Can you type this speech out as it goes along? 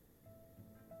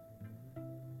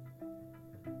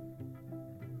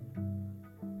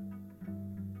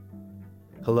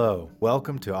Hello,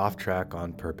 welcome to Off Track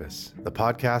on Purpose, the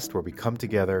podcast where we come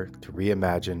together to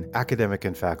reimagine academic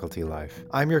and faculty life.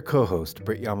 I'm your co-host,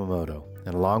 Britt Yamamoto,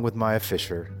 and along with Maya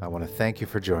Fisher, I want to thank you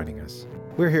for joining us.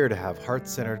 We're here to have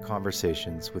heart-centered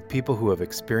conversations with people who have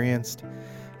experienced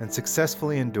and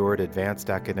successfully endured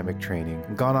advanced academic training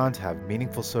and gone on to have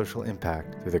meaningful social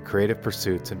impact through their creative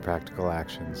pursuits and practical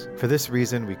actions. For this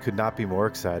reason, we could not be more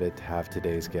excited to have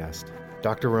today's guest.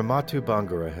 Dr. Ramatu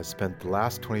Bangura has spent the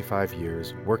last 25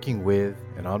 years working with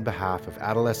and on behalf of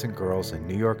adolescent girls in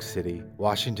New York City,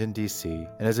 Washington, D.C.,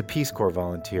 and as a Peace Corps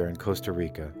volunteer in Costa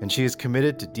Rica. And she is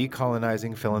committed to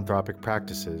decolonizing philanthropic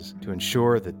practices to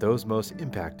ensure that those most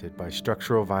impacted by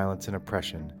structural violence and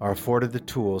oppression are afforded the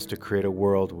tools to create a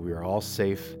world where we are all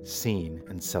safe, seen,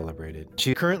 and celebrated.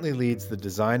 She currently leads the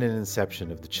design and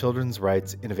inception of the Children's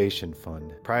Rights Innovation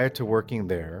Fund. Prior to working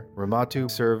there, Ramatu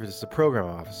served as the program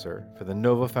officer for the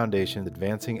Nova Foundation's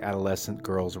Advancing Adolescent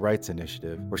Girls' Rights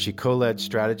Initiative, where she co-led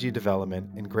strategy development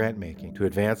and grant making to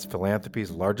advance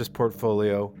philanthropy's largest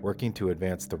portfolio, working to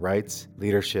advance the rights,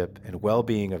 leadership, and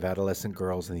well-being of adolescent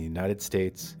girls in the United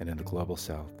States and in the Global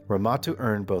South. Ramatu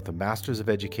earned both a Master's of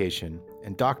Education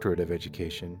and Doctorate of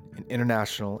Education in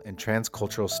International and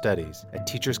Transcultural Studies at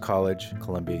Teachers College,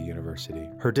 Columbia University.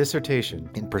 Her dissertation,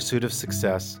 In Pursuit of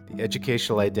Success, The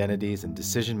Educational Identities and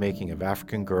Decision-Making of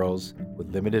African Girls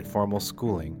with Limited Formal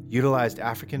Schooling, utilized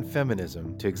African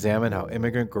feminism to examine how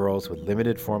immigrant girls with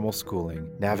limited formal schooling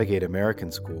navigate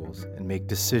American schools and make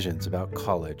decisions about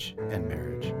college and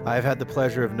marriage. I have had the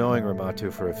pleasure of knowing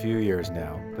Ramatu for a few years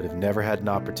now, but have never had an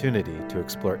opportunity to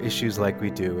explore issues like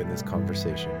we do in this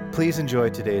conversation. Please enjoy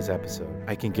today's episode.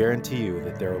 I can guarantee you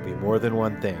that there will be more than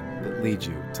one thing that leads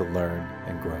you to learn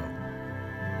and grow.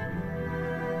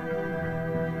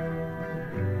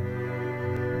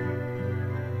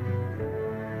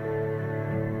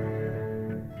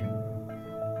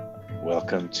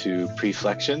 Welcome to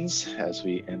Preflections as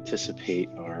we anticipate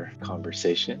our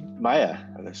conversation. Maya,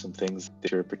 are there some things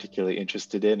that you're particularly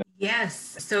interested in?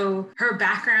 Yes. So her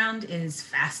background is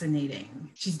fascinating.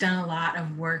 She's done a lot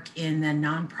of work in the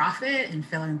nonprofit and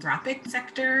philanthropic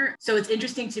sector. So it's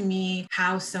interesting to me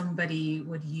how somebody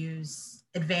would use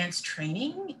advanced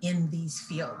training in these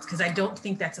fields, because I don't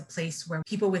think that's a place where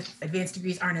people with advanced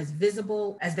degrees aren't as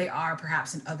visible as they are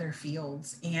perhaps in other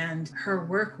fields. And her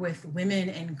work with women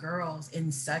and girls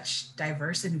in such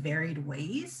diverse and varied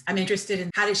ways. I'm interested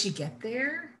in how did she get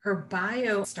there? Her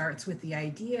bio starts with the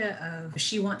idea of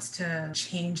she wants to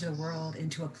change the world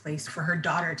into a place for her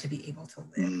daughter to be able to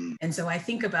live. And so I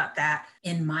think about that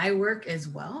in my work as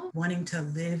well, wanting to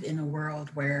live in a world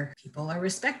where people are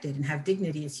respected and have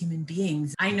dignity as human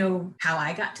beings. I know how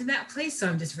I got to that place, so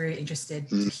I'm just very interested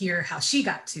to hear how she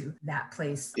got to that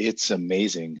place. It's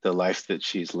amazing, the life that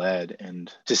she's led,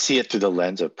 and to see it through the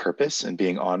lens of purpose and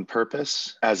being on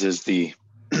purpose, as is the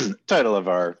title of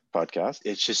our podcast.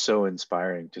 It's just so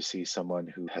inspiring to see someone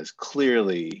who has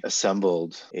clearly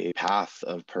assembled a path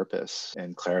of purpose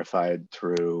and clarified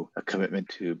through a commitment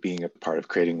to being a part of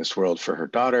creating this world for her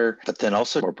daughter, but then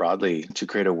also more broadly to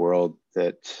create a world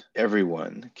that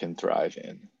everyone can thrive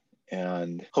in.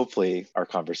 And hopefully our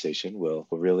conversation will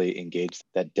really engage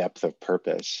that depth of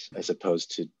purpose as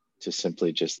opposed to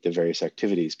simply just the various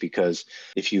activities. Because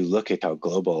if you look at how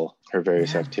global her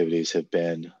various activities have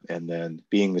been, and then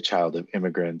being the child of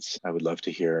immigrants, I would love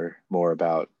to hear more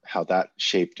about how that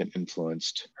shaped and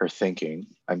influenced her thinking.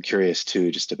 I'm curious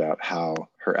too, just about how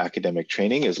her academic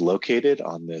training is located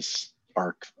on this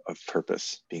arc of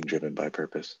purpose, being driven by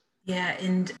purpose. Yeah,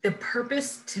 and the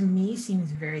purpose to me seems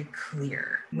very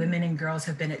clear. Women and girls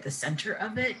have been at the center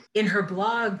of it. In her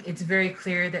blog, it's very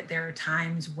clear that there are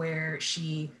times where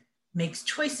she makes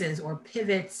choices or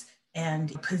pivots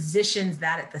and positions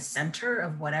that at the center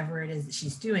of whatever it is that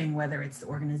she's doing, whether it's the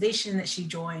organization that she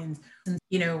joins. And,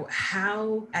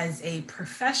 how as a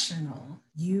professional,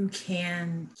 you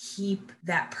can keep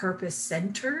that purpose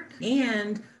centered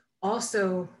and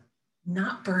also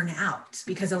not burn out,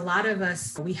 because a lot of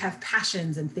us, we have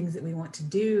passions and things that we want to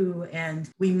do, and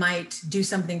we might do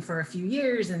something for a few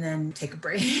years and then take a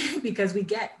break because we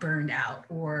get burned out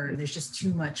or there's just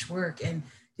too much work. And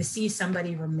to see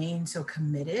somebody remain so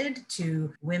committed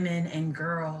to women and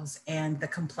girls and the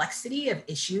complexity of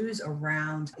issues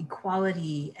around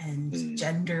equality and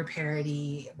gender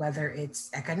parity, whether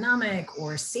it's economic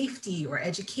or safety or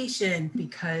education,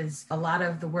 because a lot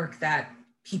of the work that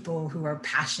people who are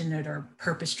passionate or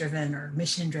purpose-driven or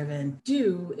mission-driven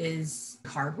do is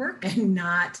hard work and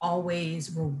not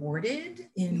always rewarded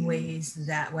in ways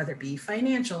that, whether it be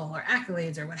financial or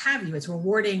accolades or what have you, it's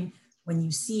rewarding when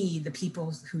you see the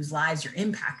people whose lives you're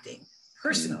impacting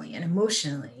personally and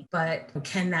emotionally, but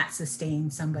can that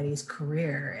sustain somebody's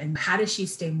career? And how does she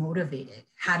stay motivated?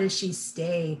 How does she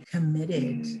stay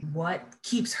committed? What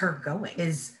keeps her going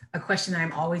is a question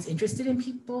I'm always interested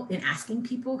in asking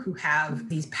people who have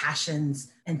these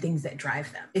passions and things that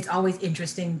drive them. It's always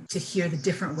interesting to hear the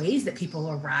different ways that people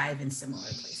arrive in similar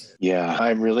places. Yeah,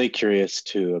 I'm really curious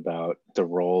too about the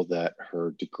role that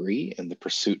her degree and the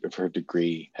pursuit of her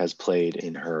degree has played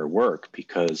in her work,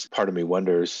 because part of me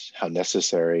wonders how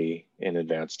necessary an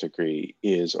advanced degree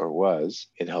is or was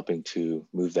in helping to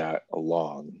move that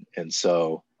along. And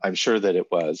so I'm sure that it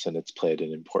was, and it's played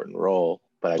an important role,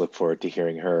 but I look forward to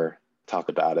hearing her talk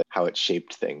about it, how it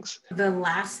shaped things. The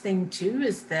last thing too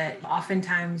is that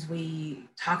oftentimes we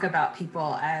talk about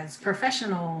people as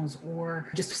professionals or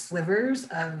just slivers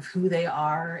of who they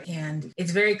are. And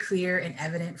it's very clear and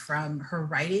evident from her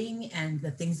writing and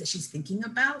the things that she's thinking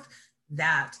about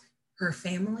that her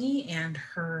family and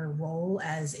her role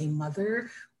as a mother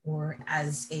or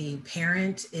as a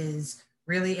parent is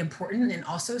really important and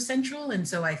also central. And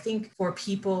so I think for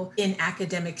people in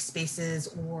academic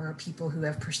spaces or people who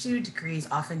have pursued degrees,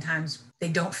 oftentimes they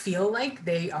don't feel like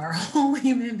they are whole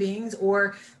human beings,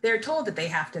 or they're told that they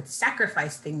have to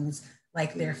sacrifice things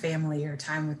like their family or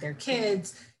time with their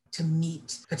kids to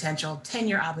meet potential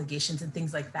tenure obligations and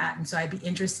things like that. And so I'd be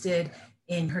interested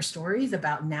in her stories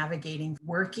about navigating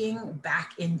working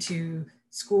back into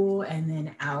school and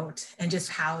then out, and just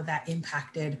how that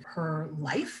impacted her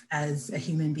life as a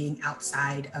human being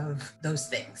outside of those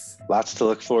things. Lots to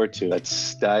look forward to.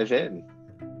 Let's dive in.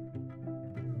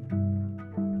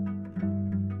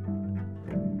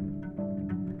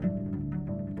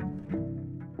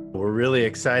 We're really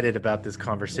excited about this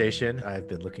conversation. I've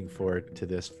been looking forward to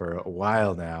this for a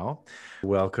while now.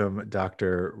 Welcome,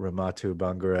 Dr. Ramatu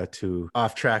Bangura, to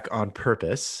Off Track on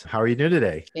Purpose. How are you doing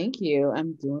today? Thank you.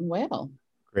 I'm doing well.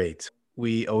 Great.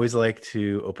 We always like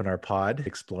to open our pod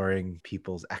exploring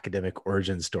people's academic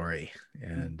origin story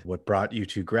and what brought you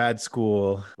to grad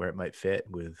school, where it might fit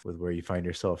with where you find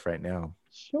yourself right now.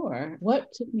 Sure.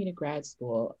 What took me to grad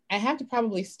school? I have to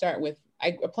probably start with,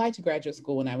 I applied to graduate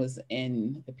school when I was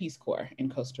in the Peace Corps in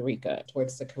Costa Rica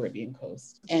towards the Caribbean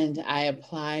coast. And I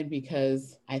applied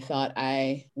because I thought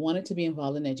I wanted to be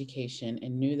involved in education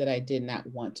and knew that I did not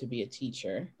want to be a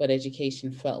teacher, but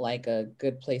education felt like a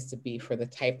good place to be for the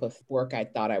type of work I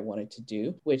thought I wanted to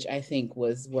do, which I think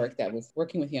was work that was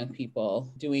working with young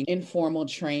people, doing informal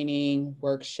training,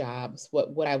 workshops.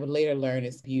 What I would later learn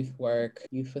is youth work,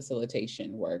 youth facilitation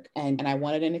work. And I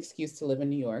wanted an excuse to live in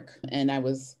New York. And I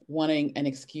was wanting an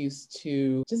excuse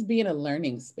to just be in a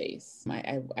learning space.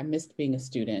 I missed being a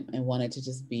student and wanted to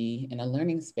just be in a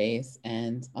learning space,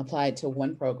 and applied to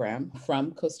one program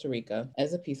from Costa Rica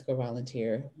as a Peace Corps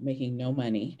volunteer, making no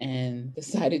money, and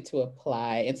decided to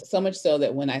apply. And so much so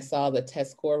that when I saw the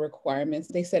test score requirements,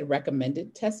 they said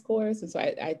recommended test scores. And so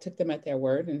I took them at their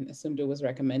word and assumed it was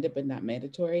recommended, but not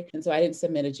mandatory. And so I didn't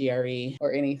submit a GRE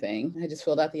or anything. I just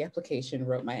filled out the application,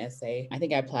 wrote my essay. I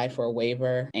think I applied for a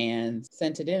waiver and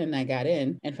sent it in, and I got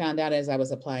in, and found out as I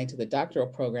was applying to the doctoral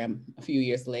program a few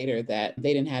years later that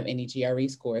they didn't have any GRE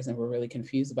scores and were really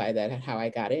confused by that and how I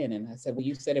got in. And I said, well,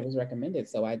 you said it was recommended,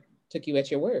 so I took you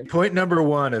at your word. Point number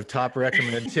one of top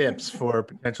recommended tips for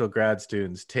potential grad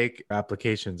students: take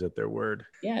applications at their word.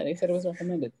 Yeah, they said it was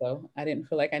recommended. So I didn't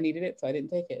feel like I needed it, so I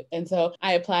didn't take it. And so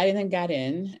I applied and then got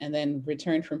in, and then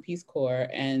returned from Peace Corps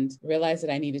and realized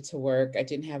that I needed to work. I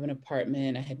didn't have an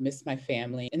apartment. I had missed my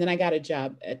family. And then I got a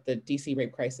job at the DC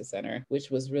Rape Crisis Center,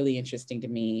 which was really interesting to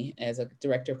me as a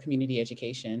director of community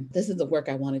education. This is the work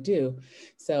I want to do.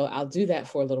 So I'll do that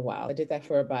for a little while. I did that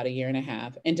for about a year and a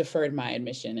half and deferred my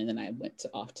admission. And then I went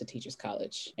off to Teachers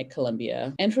College at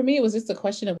Columbia. And for me, it was just a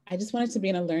question of, I just wanted to be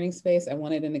in a learning space. I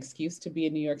wanted an excuse to be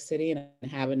in New York City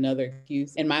and have another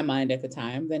excuse in my mind at the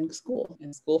time than school.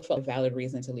 And school felt a valid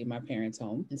reason to leave my parents'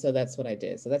 home. And so that's what I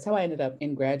did. So that's how I ended up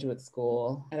in graduate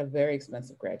school, at a very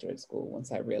expensive graduate school,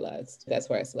 once I realized that's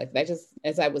where I selected. I just,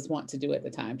 as I was wont to do at the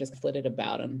time, just flitted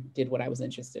about and did what I was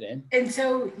interested in. And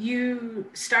so you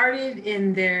started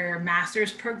in their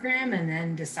master's program and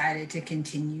then decided to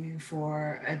continue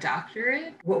for a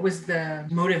doctorate. What was the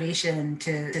motivation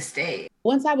to stay?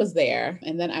 Once I was there,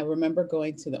 and then I remember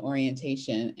going to the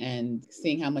orientation and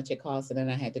seeing how much it cost, and then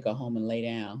I had to go home and lay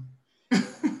down for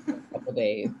a couple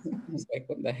days. I was like,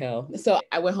 what the hell? So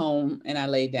I went home and I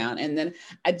laid down, and then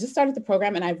I just started the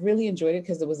program, and I really enjoyed it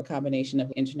because it was a combination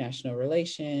of international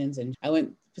relations, and I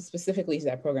went specifically to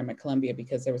that program at Columbia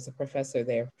because there was a professor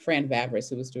there, Fran Vavris,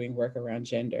 who was doing work around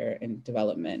gender and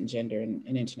development and gender and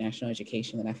international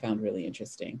education that I found really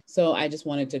interesting. So I just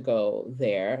wanted to go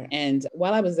there. And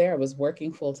while I was there, I was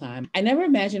working full time. I never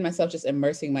imagined myself just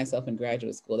immersing myself in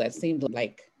graduate school. That seemed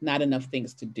like not enough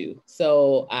things to do.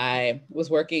 So I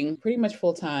was working pretty much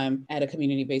full time at a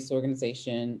community-based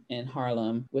organization in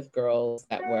Harlem with girls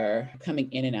that were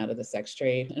coming in and out of the sex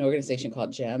trade, an organization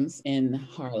called GEMS in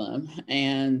Harlem,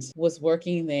 and was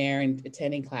working there and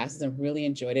attending classes and really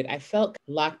enjoyed it. I felt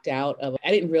locked out of, I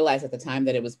didn't realize at the time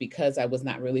that it was because I was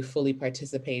not really fully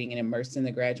participating and immersed in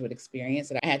the graduate experience.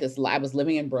 That I was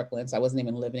living in Brooklyn, so I wasn't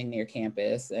even living near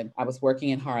campus, and I was working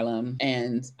in Harlem,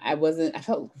 and I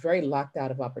felt very locked out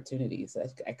of opportunities.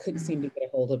 I couldn't seem to get a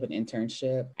hold of an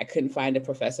internship. I couldn't find a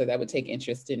professor that would take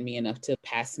interest in me enough to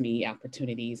pass me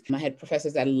opportunities. I had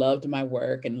professors that loved my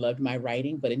work and loved my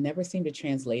writing, but it never seemed to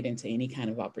translate into any kind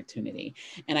of opportunity.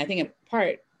 And I think in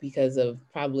part because of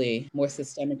probably more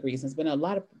systemic reasons, but a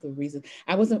lot of the reasons,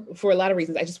 I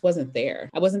just wasn't there.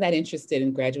 I wasn't that interested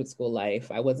in graduate school life.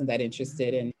 I wasn't that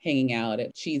interested in hanging out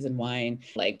at Cheese and Wine,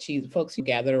 like cheese folks who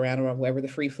gathered around wherever the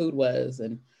free food was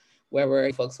and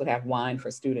wherever folks would have wine for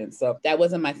students. So that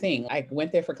wasn't my thing. I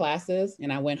went there for classes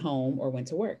and I went home or went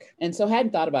to work. And so I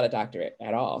hadn't thought about a doctorate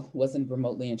at all, wasn't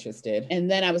remotely interested. And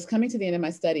then I was coming to the end of my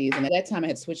studies. And at that time I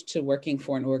had switched to working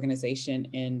for an organization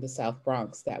in the South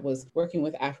Bronx that was working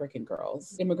with African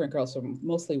girls, immigrant girls from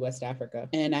mostly West Africa.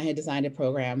 And I had designed a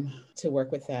program to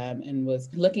work with them and was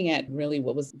looking at really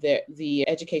what was the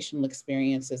educational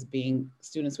experience as being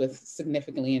students with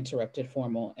significantly interrupted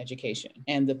formal education.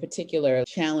 And the particular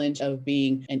challenge of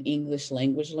being an English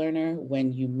language learner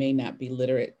when you may not be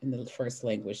literate in the first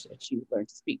language that you learn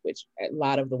to speak, which a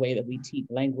lot of the way that we teach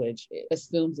language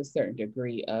assumes a certain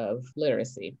degree of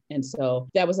literacy. And so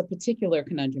that was a particular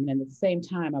conundrum. And at the same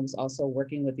time, I was also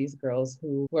working with these girls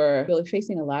who were really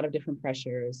facing a lot of different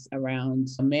pressures around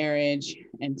marriage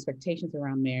and expectations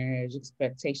around marriage,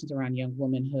 expectations around young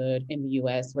womanhood in the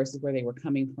US versus where they were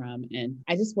coming from. And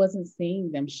I just wasn't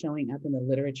seeing them showing up in the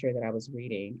literature that I was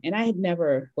reading. And I had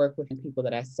never worked with people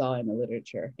that I saw in the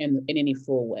literature in any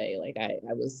full way. Like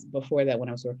I was, before that, when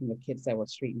I was working with kids that were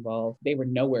street involved, they were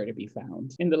nowhere to be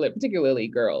found in particularly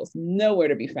girls, nowhere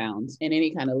to be found in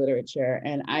any kind of literature.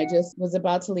 And I just was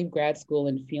about to leave grad school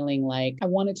and feeling like I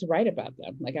wanted to write about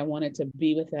them. Like I wanted to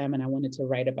be with them and I wanted to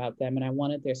write about them and I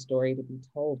wanted their story to be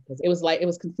told because it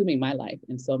was consuming my life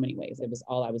in so many ways. It was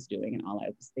all I was doing and all I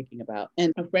was thinking about.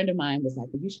 And a friend of mine was like,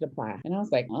 well, you should apply. And I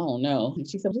was like, oh no. And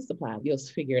she said, just apply. You'll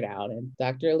figure it out. And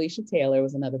Dr. Alicia Taylor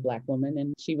was another Black woman.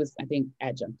 And she was, I think,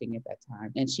 adjuncting at that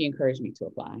time. And she encouraged me to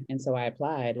apply. And so I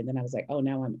applied. And then I was like, oh,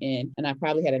 now I'm in. And I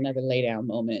probably had another lay down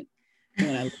moment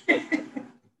when I looked at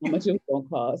how much it was going to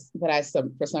cost. But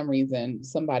for some reason,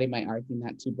 somebody might argue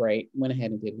not too bright, went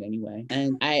ahead and did it anyway.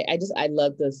 And I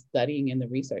love the studying and the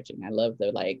researching. I love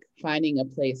the finding a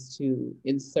place to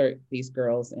insert these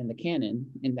girls in the canon.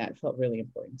 And that felt really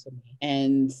important to me.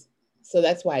 And so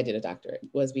that's why I did a doctorate,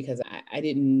 was because I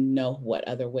didn't know what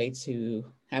other way to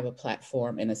have a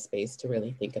platform and a space to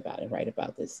really think about and write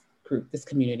about this group, this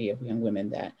community of young women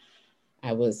that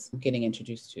I was getting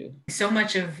introduced to. So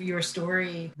much of your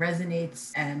story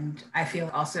resonates and I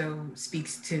feel also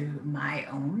speaks to my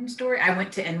own story. I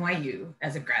went to NYU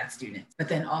as a grad student, but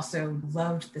then also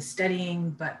loved the studying,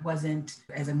 but wasn't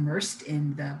as immersed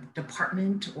in the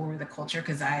department or the culture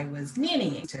because I was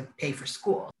nannying to pay for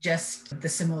school. Just the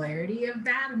similarity of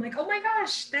that. I'm like, oh my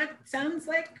gosh, that sounds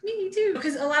like me too.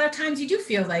 Because a lot of times you do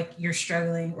feel like you're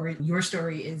struggling or your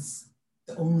story is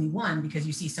the only one because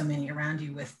you see so many around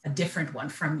you with a different one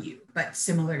from you, but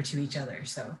similar to each other.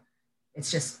 So it's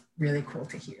just really cool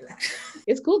to hear that.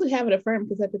 It's cool to have it affirmed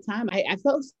because at the time I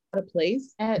felt out of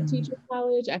place at Teachers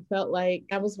College. I felt like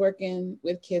I was working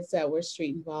with kids that were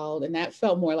street involved and that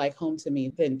felt more like home to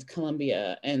me than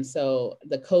Columbia. And so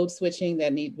the code switching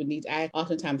that I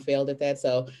oftentimes failed at that.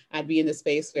 So I'd be in the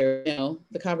space where,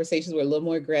 the conversations were a little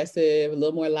more aggressive, a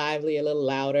little more lively, a little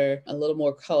louder, a little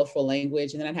more colorful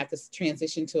language. And then I'd have to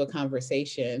transition to a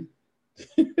conversation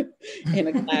in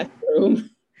a classroom.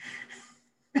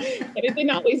 And it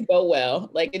didn't always go well.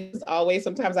 Like it was always,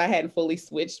 sometimes I hadn't fully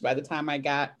switched by the time I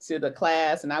got to the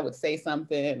class and I would say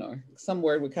something or some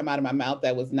word would come out of my mouth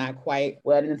that was not quite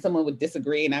well. And then someone would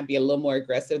disagree and I'd be a little more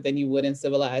aggressive than you would in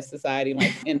civilized society,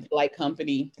 like in polite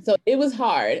company. So it was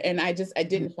hard. And I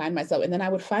didn't find myself. And then I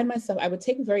would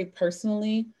take it very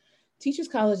personally. Teachers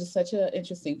College is such an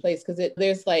interesting place because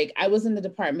I was in the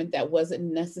department that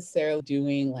wasn't necessarily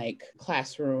doing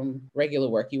classroom regular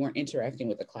work. You weren't interacting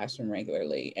with the classroom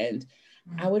regularly. And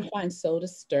I would find so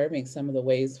disturbing some of the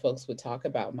ways folks would talk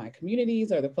about my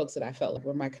communities, or the folks that I felt like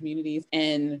were my communities,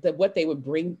 and what they would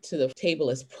bring to the table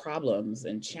as problems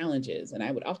and challenges. And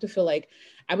I would often feel like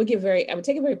I would take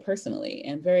it very personally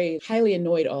and very highly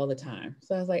annoyed all the time.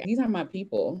 So I was like, these aren't my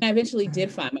people. And I eventually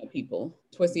did find my people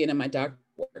towards the end of my doctorate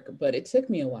work, but it took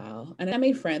me a while. And I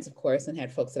made friends, of course, and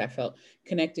had folks that I felt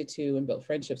connected to and built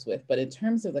friendships with. But in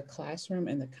terms of the classroom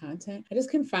and the content, I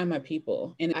just couldn't find my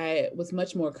people. And I was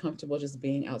much more comfortable just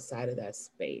being outside of that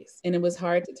space. And it was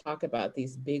hard to talk about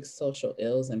these big social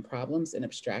ills and problems in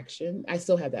abstraction. I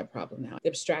still have that problem now. The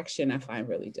abstraction I find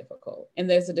really difficult. And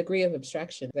there's a degree of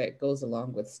abstraction that goes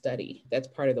along with study. That's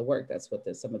part of the work. That's what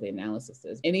some of the analysis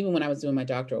is. And even when I was doing my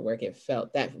doctoral work, it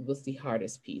felt that was the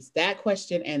hardest piece. That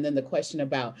question, and then the question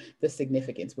about the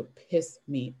significance, would piss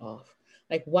me off.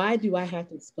 Like, why do I have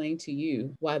to explain to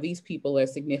you why these people are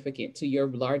significant to your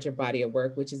larger body of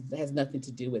work, which has nothing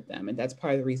to do with them? And that's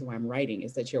part of the reason why I'm writing,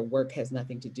 is that your work has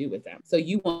nothing to do with them. So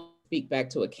you want to speak back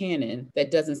to a canon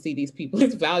that doesn't see these people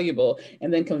as valuable,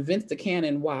 and then convince the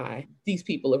canon why these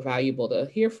people are valuable to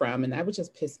hear from. And that would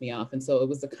just piss me off. And so it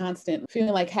was a constant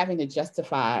feeling like having to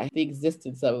justify the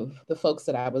existence of the folks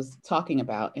that I was talking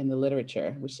about in the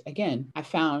literature, which again, I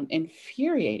found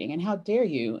infuriating. And how dare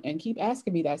you? And keep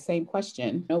asking me that same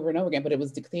question over and over again. But it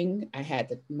was the thing I had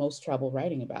the most trouble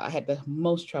writing about. I had the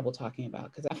most trouble talking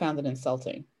about, because I found it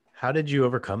insulting. How did you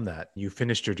overcome that? You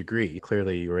finished your degree.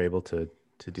 Clearly you were able to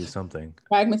do something.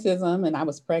 Pragmatism. And I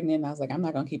was pregnant. And I was like, I'm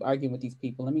not going to keep arguing with these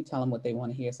people. Let me tell them what they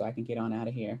want to hear so I can get on out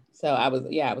of here. So I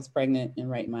was pregnant and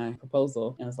write my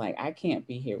proposal. And I was like, I can't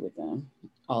be here with them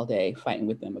all day fighting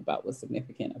with them about what's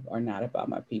significant or not about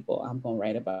my people. I'm going to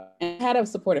write about it. And I had a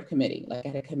supportive committee. Like, I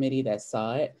had a committee that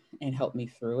saw it and helped me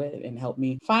through it and helped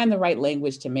me find the right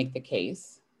language to make the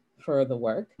case for the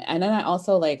work. And then I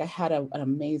also I had an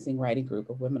amazing writing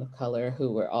group of women of color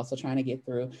who were also trying to get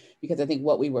through, because I think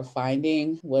what we were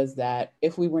finding was that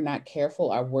if we were not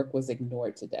careful, our work was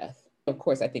ignored to death. Of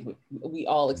course, I think we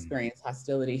all experience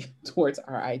hostility towards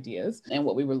our ideas and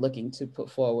what we were looking to put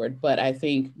forward. But I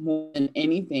think more than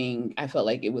anything, I felt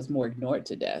like it was more ignored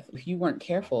to death. If you weren't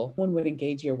careful, one would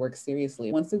engage your work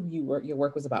seriously. Once your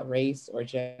work was about race or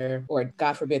gender, or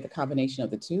God forbid, the combination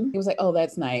of the two, it was like, oh,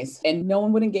 that's nice. And no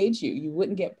one would engage you. You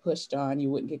wouldn't get pushed on.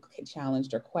 You wouldn't get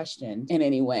challenged or questioned in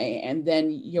any way. And then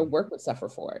your work would suffer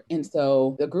for it. And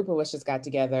so the group of us just got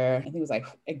together. I think it was like,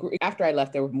 after I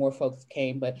left, there were more folks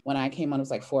came. But when I came on, it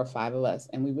was like 4 or 5 of us,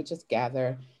 and we would just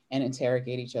gather and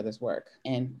interrogate each other's work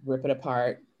and rip it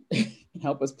apart and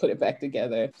help us put it back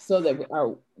together so that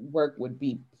our work would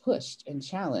be pushed and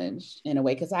challenged in a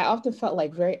way. Because I often felt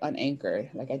like very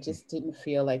unanchored. Like, I just didn't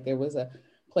feel like there was a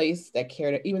place that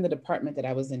cared. Even the department that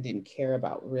I was in didn't care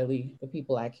about really the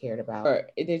people I cared about, or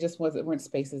there just weren't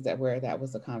spaces that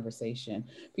was a conversation.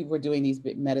 People were doing these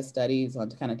big meta studies on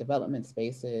kind of development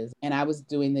spaces, and I was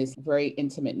doing this very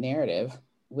intimate narrative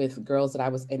with girls that I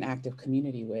was in active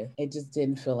community with. It just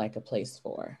didn't feel like a place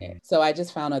for it. So I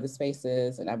just found other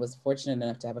spaces, and I was fortunate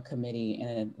enough to have a committee and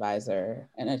an advisor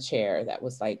and a chair that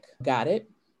was like, got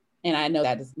it. And I know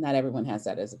that not everyone has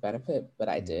that as a benefit, but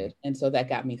I did. And so that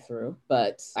got me through.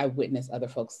 But I witnessed other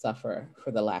folks suffer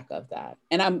for the lack of that.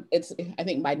 And I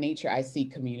think by nature, I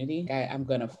seek community. I'm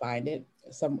going to find it.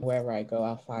 Wherever I go,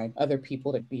 I'll find other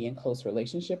people to be in close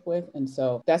relationship with. And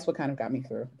so that's what kind of got me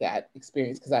through that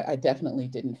experience, because I definitely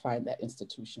didn't find that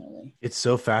institutionally. It's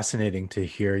so fascinating to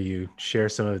hear you share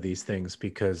some of these things,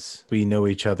 because we know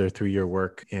each other through your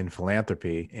work in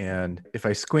philanthropy. And if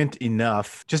I squint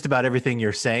enough, just about everything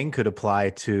you're saying could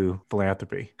apply to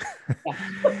philanthropy.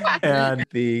 And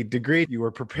the degree, you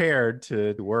were prepared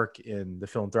to work in the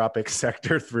philanthropic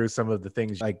sector through some of the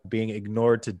things like being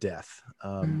ignored to death,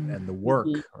 and the work,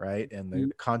 right? And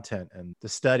the content and the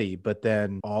study, but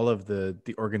then all of the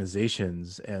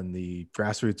organizations and the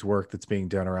grassroots work that's being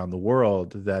done around the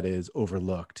world that is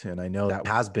overlooked. And I know that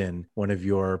has been one of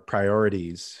your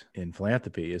priorities in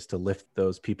philanthropy, is to lift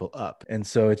those people up. And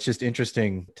so it's just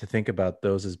interesting to think about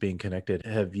those as being connected.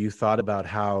 Have you thought about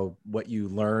how what you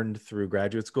learned through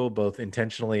graduate school, both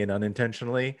intentionally and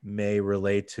unintentionally, may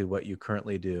relate to what you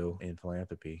currently do in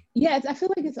philanthropy? Yes, I feel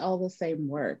like it's all the same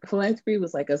work. Philanthropy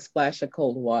was like a splash of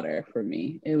cold water for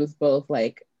me. It was both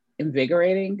like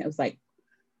invigorating. It was like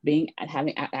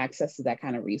having access to that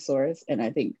kind of resource. And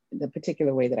I think the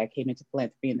particular way that I came into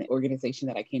philanthropy and the organization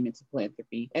that I came into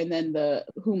philanthropy, and then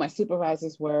who my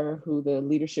supervisors were, who the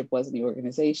leadership was in the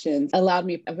organization, allowed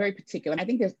me a very particular, I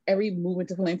think there's every move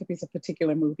into philanthropy is a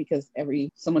particular move, because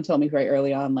someone told me very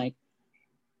early on, like,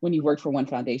 when you work for one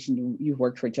foundation, you've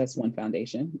worked for just one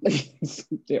foundation.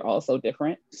 They're all so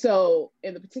different. So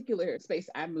in the particular space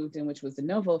I moved in, which was the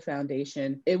Novo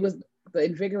Foundation, it was the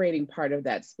invigorating part of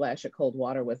that splash of cold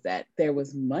water was that there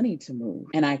was money to move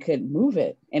and I could move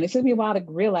it. And it took me a while to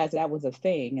realize that was a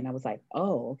thing. And I was like,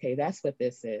 oh, okay, that's what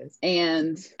this is.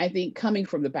 And I think coming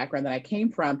from the background that I came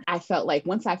from, I felt like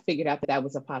once I figured out that that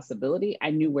was a possibility, I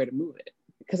knew where to move it,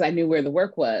 because I knew where the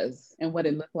work was and what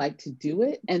it looked like to do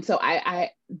it. And so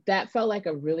I that felt like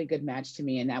a really good match to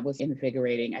me. And that was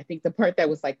invigorating. I think the part that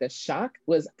was like the shock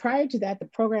was prior to that, the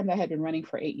program that had been running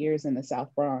for 8 years in the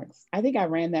South Bronx, I think I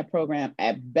ran that program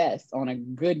at best on a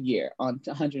good year on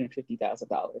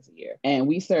 $150,000 a year. And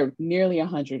we served nearly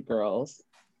 100 girls.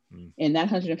 And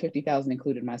that 150,000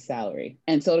 included my salary.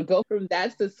 And so to go from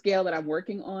that's the scale that I'm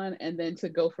working on. And then to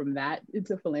go from that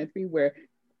into philanthropy, where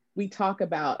we talk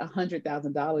about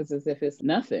 $100,000 as if it's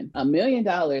nothing. $1 million,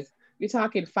 you're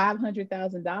talking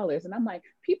 $500,000. And I'm like,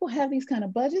 people have these kind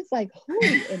of budgets, like who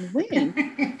and when?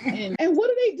 and what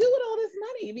do they do with all this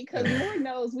money? Because Lord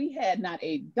knows we had not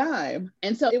a dime.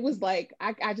 And so it was like,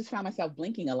 I just found myself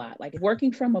blinking a lot. Like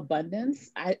working from abundance,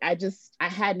 I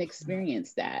hadn't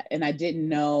experienced that. And I didn't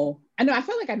know. I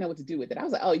felt like I know what to do with it. I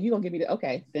was like, oh, you gonna give me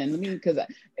okay, then let me, because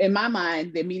in my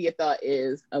mind, the immediate thought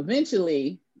is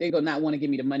eventually they're gonna not want to give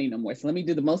me the money no more. So let me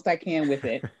do the most I can with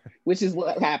it, which is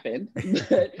what happened.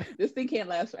 But this thing can't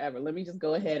last forever. Let me just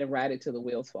go ahead and ride it till the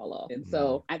wheels fall off. And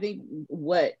so I think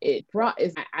what it brought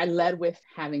is I led with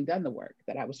having done the work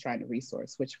that I was trying to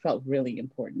resource, which felt really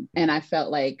important. And I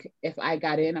felt like if I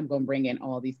got in, I'm going to bring in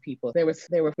all these people. There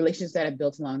were relationships that I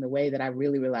built along the way that I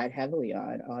really relied heavily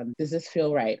on. Does this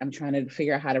feel right? I'm trying to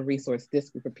figure out how to resource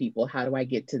this group of people. How do I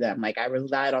get to them? Like I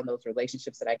relied on those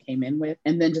relationships that I came in with.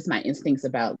 And then just my instincts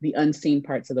about the unseen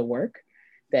parts of the work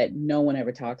that no one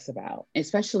ever talks about,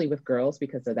 especially with girls,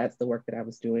 because that's the work that I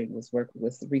was doing, was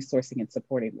resourcing and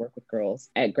supporting work with girls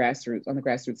at grassroots, on the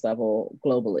grassroots level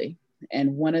globally.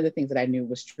 And one of the things that I knew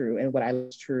was true, and what I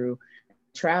was true,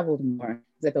 traveled more,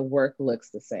 is that the work looks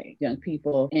the same. Young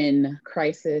people in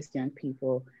crisis, young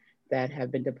people that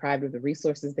have been deprived of the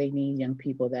resources they need, young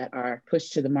people that are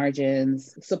pushed to the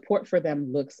margins. Support for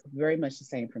them looks very much the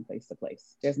same from place to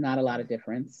place. There's not a lot of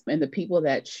difference. And the people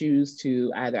that choose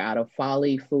to either out of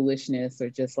folly, foolishness, or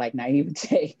just like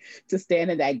naivete to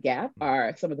stand in that gap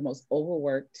are some of the most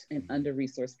overworked and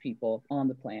under-resourced people on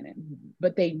the planet.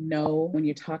 But they know, when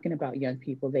you're talking about young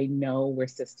people, they know where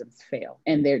systems fail.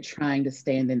 And they're trying to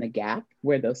stand in the gap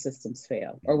where those systems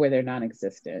fail or where they're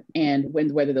non-existent. And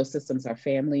whether those systems are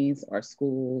families, our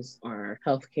schools, our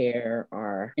healthcare,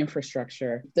 our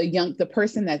infrastructure. The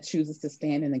person that chooses to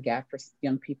stand in the gap for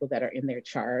young people that are in their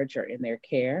charge or in their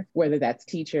care, whether that's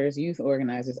teachers, youth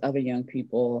organizers, other young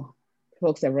people,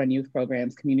 folks that run youth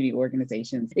programs, community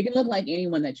organizations, it can look like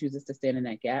anyone that chooses to stand in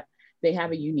that gap. They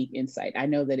have a unique insight. I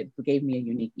know that it gave me a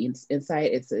unique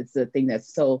insight. It's the thing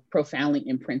that's so profoundly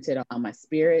imprinted on my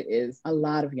spirit is a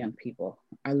lot of young people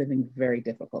are living very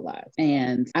difficult lives.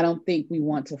 And I don't think we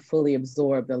want to fully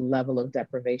absorb the level of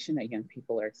deprivation that young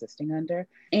people are existing under.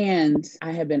 And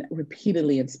I have been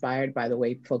repeatedly inspired by the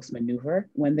way folks maneuver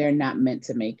when they're not meant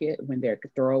to make it, when they're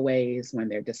throwaways, when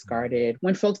they're discarded,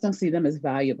 when folks don't see them as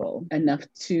valuable enough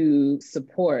to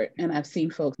support. And I've seen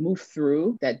folks move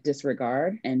through that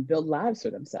disregard and build lives for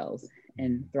themselves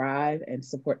and thrive and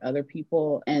support other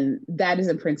people. And that is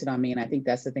imprinted on me. And I think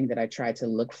that's the thing that I try to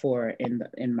look for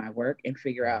in my work and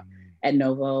figure out at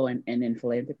Novo and in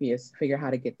philanthropy, is figure out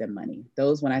how to get them money.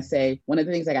 Those, when I say, one of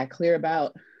the things I got clear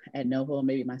about at Novo,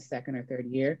 maybe my second or third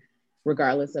year,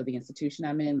 regardless of the institution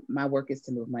I'm in, my work is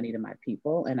to move money to my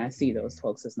people. And I see those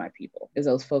folks as my people, is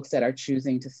those folks that are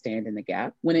choosing to stand in the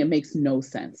gap when it makes no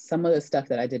sense. Some of the stuff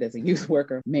that I did as a youth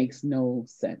worker makes no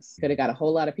sense. Could have got a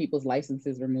whole lot of people's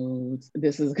licenses removed.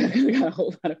 This is got a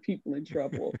whole lot of people in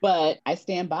trouble. But I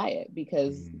stand by it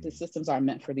because the systems are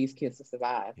meant for these kids to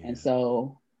survive. And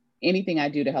so anything I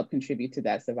do to help contribute to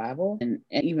that survival, and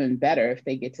even better, if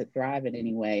they get to thrive in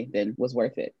any way, then was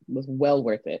worth it, was well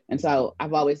worth it. And so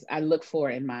I look for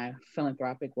in my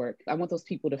philanthropic work, I want those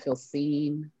people to feel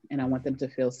seen, and I want them to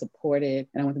feel supported,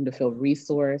 and I want them to feel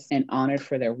resourced and honored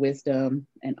for their wisdom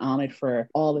and honored for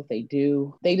all that they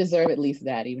do. They deserve at least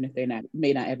that, even if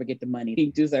may not ever get the money. They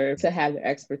deserve to have their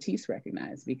expertise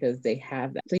recognized because they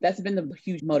have that. So that's been the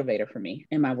huge motivator for me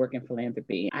in my work in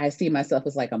philanthropy. I see myself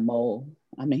as like a mole.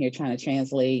 I'm in here trying to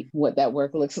translate what that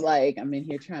work looks like. I'm in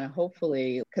here trying to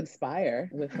hopefully conspire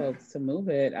with folks to move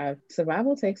it.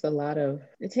 Survival takes a lot of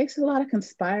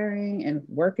conspiring and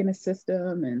work in the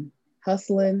system and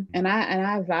hustling. And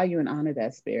I value and honor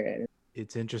that spirit.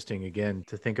 It's interesting, again,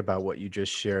 to think about what you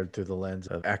just shared through the lens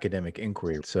of academic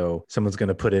inquiry. So someone's going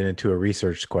to put it into a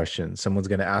research question. Someone's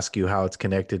going to ask you how it's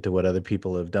connected to what other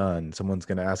people have done. Someone's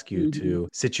going to ask you to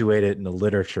situate it in the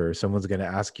literature. Someone's going to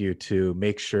ask you to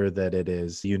make sure that it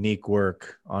is unique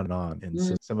work on and on. And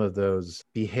so some of those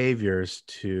behaviors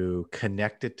to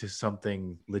connect it to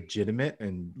something legitimate,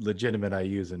 and legitimate I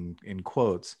use in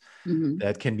quotes,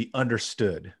 that can be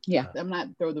understood. Yeah, I'm not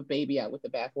throw the baby out with the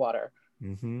bathwater.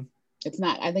 It's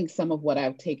not. I think some of what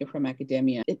I've taken from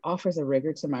academia, it offers a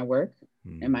rigor to my work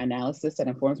and my analysis that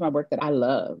informs my work that I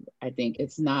love. I think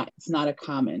it's not a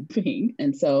common thing.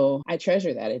 And so I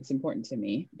treasure that. It's important to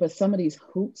me. But some of these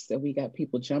hoops that we got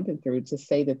people jumping through to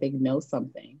say that they know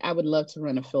something, I would love to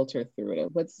run a filter through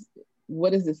it.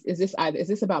 What is this? Is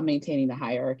this about maintaining the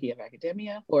hierarchy of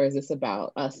academia, or is this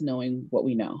about us knowing what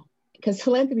we know? Because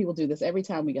philanthropy will do this every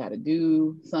time we got to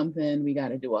do something. We got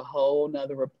to do a whole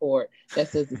nother report that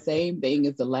says the same thing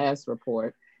as the last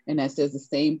report, and that says the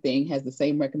same thing, has the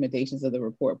same recommendations of the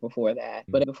report before that.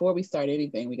 But before we start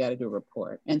anything, we got to do a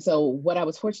report. And so what I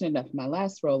was fortunate enough in my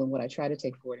last role, and what I try to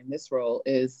take forward in this role,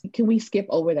 is can we skip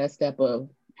over that step of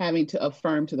having to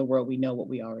affirm to the world we know what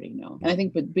we already know? And I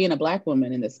think with being a Black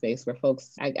woman in this space where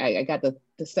folks, I got the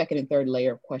second and third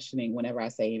layer of questioning whenever I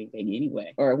say anything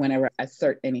anyway, or whenever I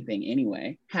assert anything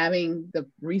anyway, having the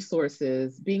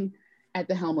resources, being at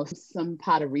the helm of some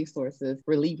pot of resources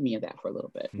relieved me of that for a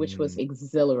little bit, which was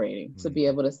exhilarating to be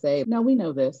able to say, no, we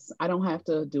know this. I don't have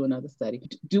to do another study.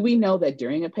 Do we know that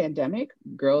during a pandemic,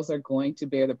 girls are going to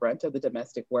bear the brunt of the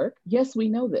domestic work? Yes, we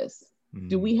know this.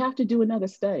 Do we have to do another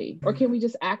study, or can we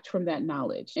just act from that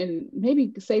knowledge and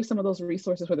maybe save some of those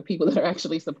resources for the people that are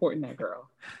actually supporting that girl?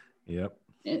 Yep.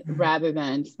 Rather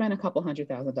than spend a couple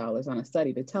 $100,000 on a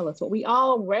study to tell us what we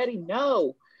already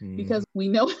know, because we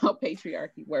know how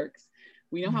patriarchy works.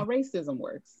 We know how racism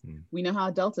works. We know how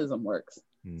adultism works.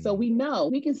 So we know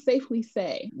we can safely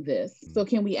say this. So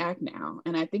can we act now?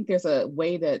 And I think there's a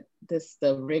way that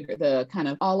the rigor, the kind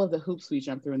of all of the hoops we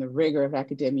jump through and the rigor of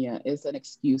academia is an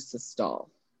excuse to stall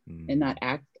and not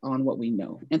act on what we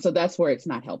know. And so that's where it's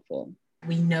not helpful.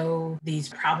 We know these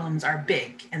problems are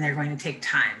big and they're going to take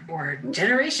time or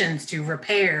generations to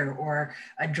repair or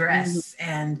address.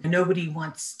 And nobody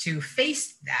wants to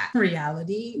face that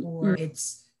reality, or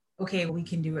it's, okay, we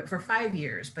can do it for 5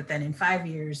 years, but then in 5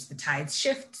 years, the tides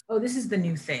shift. Oh, this is the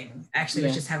new thing. Actually, I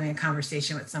was just having a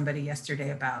conversation with somebody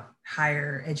yesterday about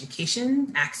higher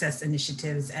education access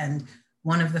initiatives. And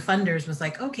one of the funders was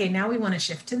like, okay, now we want to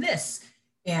shift to this.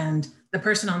 And the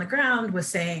person on the ground was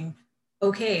saying,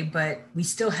 okay, but we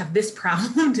still have this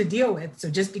problem to deal with. So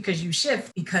just because you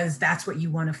shift, because that's what you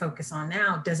want to focus on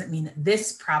now, doesn't mean that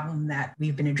this problem that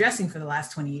we've been addressing for the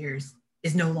last 20 years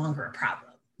is no longer a problem.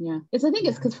 Yeah, I think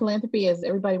it's because philanthropy is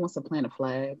everybody wants to plant a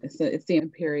flag. It's the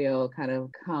imperial kind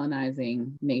of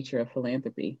colonizing nature of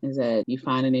philanthropy, is that you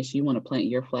find an issue, you want to plant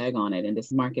your flag on it and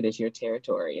just mark it as your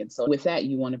territory. And so with that,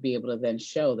 you want to be able to then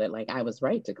show that, like, I was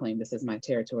right to claim this as my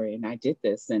territory and I did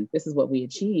this and this is what we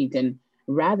achieved. And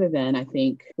rather than, I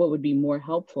think what would be more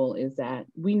helpful is that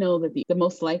we know that the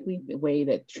most likely way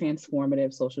that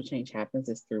transformative social change happens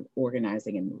is through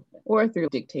organizing and movement, or through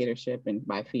dictatorship and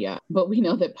by fiat. But we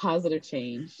know that positive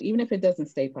change, even if it doesn't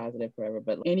stay positive forever,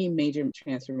 but any major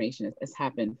transformation has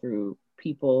happened through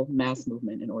people, mass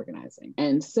movement, and organizing.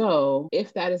 And so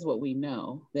if that is what we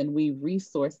know, then we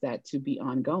resource that to be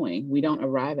ongoing. We don't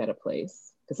arrive at a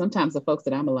place. Because sometimes the folks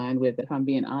that I'm aligned with, if I'm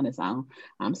being honest,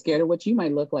 I'm scared of what you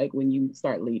might look like when you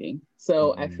start leading.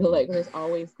 So I feel like there's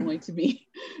always going to be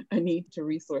a need to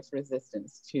resource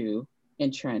resistance to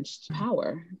entrenched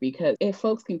power. Because if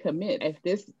folks can commit, if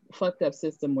this fucked up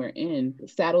system we're in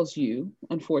saddles you,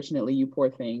 unfortunately, you poor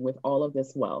thing, with all of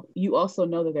this wealth, you also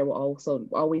know that there will also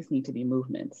always need to be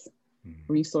movements.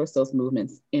 Resource those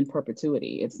movements in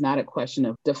perpetuity. It's not a question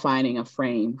of defining a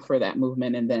frame for that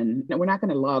movement and then we're not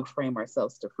going to log frame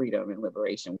ourselves to freedom and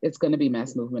liberation. It's going to be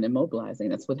mass movement and mobilizing.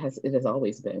 That's what it has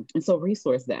always been. And so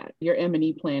resource that. Your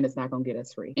M&E plan is not going to get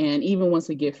us free. And even once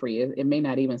we get free, it may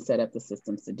not even set up the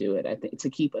systems to do it, I think,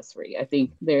 to keep us free. I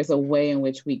think there's a way in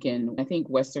which we can, I think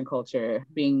Western culture,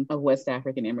 being of West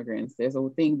African immigrants, there's a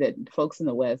thing that folks in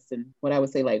the West and what I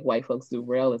would say like white folks do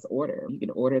well is order. You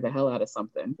can order the hell out of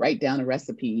something, write down a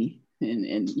recipe and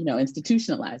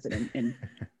institutionalize it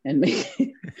and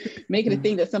make it a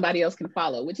thing that somebody else can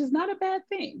follow, which is not a bad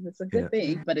thing. It's a good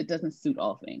thing, but it doesn't suit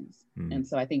all things. And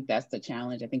so I think that's the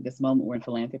challenge. I think this moment we're in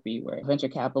philanthropy, where venture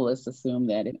capitalists assume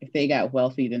that if they got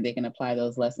wealthy, then they can apply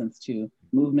those lessons to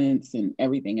movements and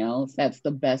everything else. That's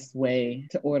the best way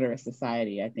to order a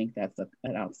society. I think that's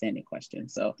an outstanding question.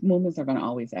 So movements are going to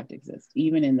always have to exist,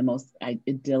 even in the most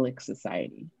idyllic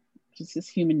society. It's just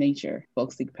human nature.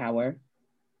 Folks seek power.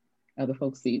 Other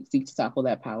folks seek to topple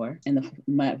that power. And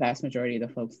the vast majority of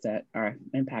the folks that are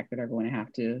impacted are going to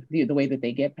have to, the way that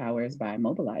they get power is by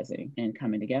mobilizing and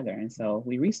coming together. And so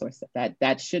we resource it.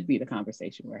 That should be the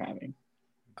conversation we're having.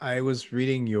 I was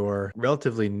reading your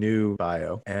relatively new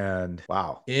bio, and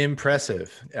wow,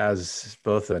 impressive as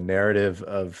both a narrative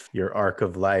of your arc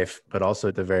of life, but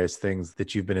also the various things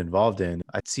that you've been involved in.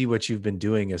 I see what you've been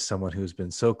doing as someone who's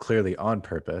been so clearly on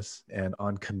purpose and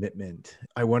on commitment.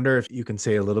 I wonder if you can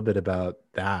say a little bit about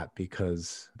that,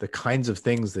 because the kinds of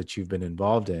things that you've been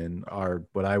involved in are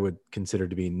what I would consider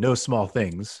to be no small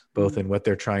things, both in what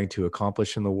they're trying to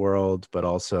accomplish in the world, but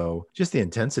also just the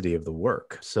intensity of the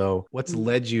work. So what's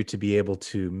led you to be able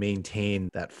to maintain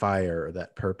that fire or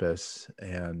that purpose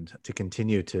and to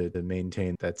continue to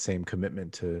maintain that same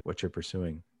commitment to what you're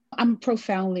pursuing? I'm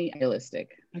profoundly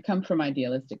idealistic. I come from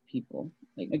idealistic people.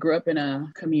 Like, I grew up in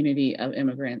a community of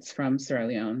immigrants from Sierra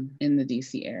Leone in the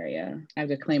DC area. I have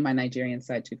to claim my Nigerian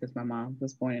side too, because my mom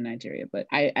was born in Nigeria, but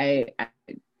I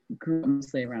grew up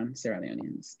mostly around Sierra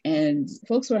Leoneans. And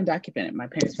folks were undocumented. My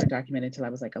parents were undocumented until I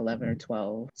was like 11 or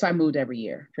 12. So I moved every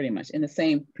year, pretty much, in the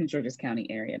same Prince George's County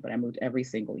area, but I moved every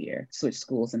single year, switched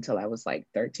schools until I was like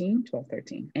 13.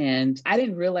 And I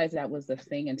didn't realize that was the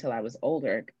thing until I was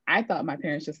older. I thought my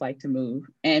parents just liked to move.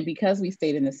 And because we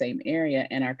stayed in the same area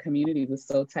and our community was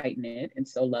so tight-knit and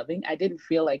so loving, I didn't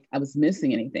feel like I was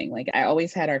missing anything. Like, I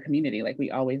always had our community. Like,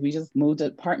 we just moved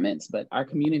apartments, but our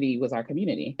community was our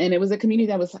community. And it was a community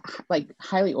that was like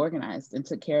highly organized and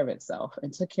took care of itself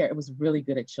and it was really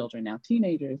good at children. Now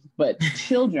teenagers, but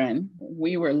children,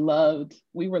 we were loved.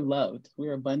 We were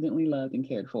abundantly loved and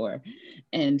cared for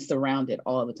and surrounded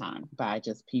all the time by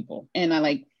just people. And I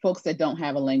like folks that don't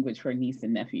have a language for niece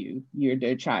and nephew. You're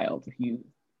their child.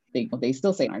 They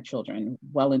still say our children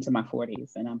well into my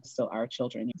 40s, and I'm still our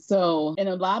children. So in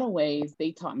a lot of ways,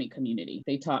 they taught me community.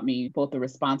 They taught me both the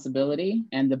responsibility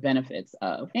and the benefits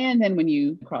of. And then when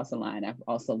you cross the line, I've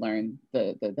also learned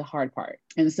the hard part.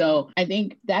 And so I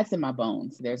think that's in my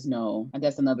bones. That's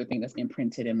another thing that's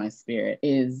imprinted in my spirit,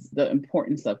 is the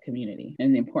importance of community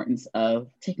and the importance of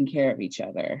taking care of each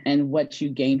other and what you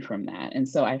gain from that. And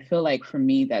so I feel like for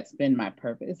me, that's been my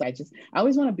purpose. I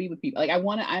always want to be with people. Like,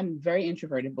 I'm very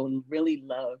introverted, but really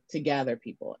love to gather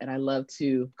people. And I love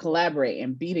to collaborate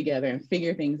and be together and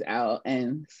figure things out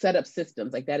and set up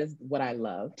systems. Like, that is what I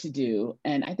love to do.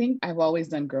 And I think I've always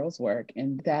done girls work,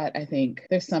 and that I think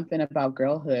there's something about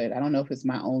girlhood. I don't know if it's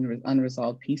my own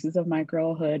unresolved pieces of my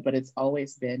girlhood, but it's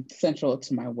always been central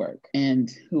to my work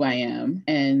and who I am,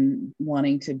 and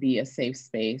wanting to be a safe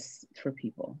space for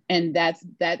people. And that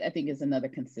I think is another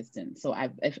consistent. So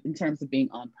in terms of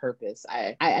being on purpose,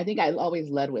 I think I always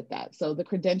led with that. So the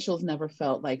credentials never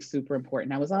felt like super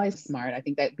important. I was always smart. I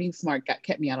think that being smart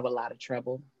kept me out of a lot of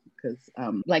trouble, because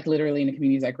like literally in the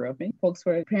communities I grew up in, folks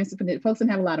didn't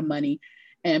have a lot of money.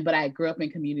 But I grew up in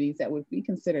communities that would be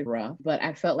considered rough, but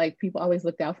I felt like people always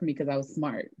looked out for me because I was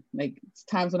smart. Like,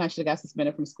 times when I should have got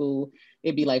suspended from school,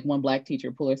 it'd be like one Black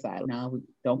teacher pull her aside. No,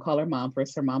 don't call her mom.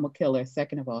 First, her mom will kill her.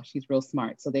 Second of all, she's real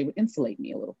smart. So they would insulate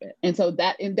me a little bit. And so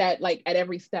like at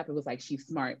every step, it was like, she's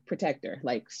smart, protect her.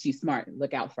 Like, she's smart,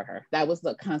 look out for her. That was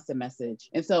the constant message.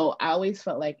 And so I always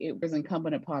felt like it was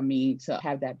incumbent upon me to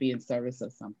have that be in service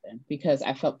of something, because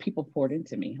I felt people poured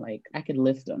into me. Like, I could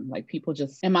lift them. Like, people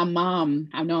and my mom,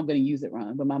 I know I'm going to use it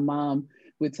wrong, but my mom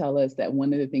would tell us that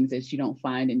one of the things that you don't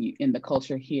find in the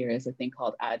culture here is a thing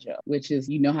called ajo, which is,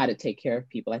 how to take care of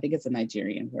people. I think it's a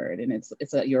Nigerian word, and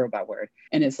it's a Yoruba word.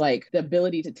 And it's like the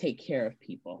ability to take care of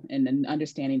people and then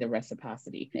understanding the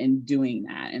reciprocity and doing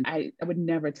that. And I would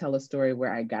never tell a story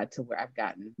where I got to where I've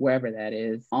gotten, wherever that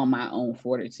is, on my own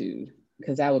fortitude,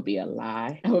 because that would be a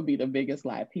lie. That would be the biggest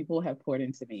lie. People have poured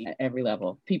into me at every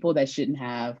level. People that didn't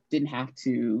have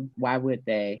to, why would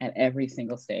they, at every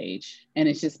single stage. And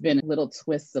it's just been little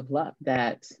twists of luck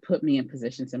that put me in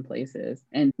positions and places.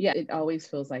 And yeah, it always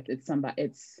feels like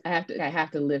I have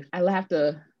to live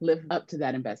up to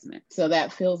that investment. So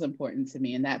that feels important to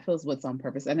me, and that feels what's on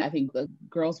purpose. And I think the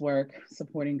girls' work,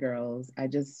 supporting girls, I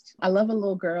love a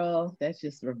little girl that's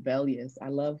just rebellious. I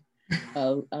love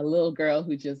a little girl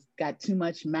who just got too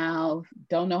much mouth,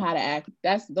 don't know how to act.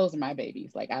 Those are my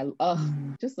babies. Like,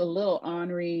 just a little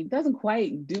ornery, doesn't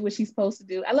quite do what she's supposed to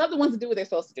do. I love the ones that do what they're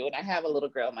supposed to do. And I have a little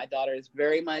girl. My daughter is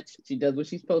she does what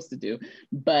she's supposed to do.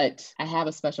 But I have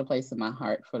a special place in my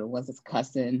heart for the ones that's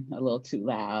cussing a little too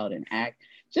loud and act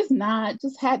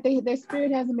their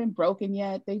spirit hasn't been broken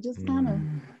yet. They just kind of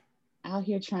out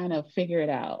here trying to figure it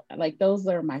out. Like those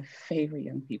are my favorite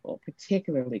young people,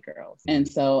 particularly girls. And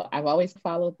so I've always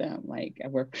followed them. Like I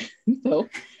work, so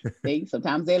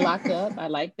sometimes they locked up. I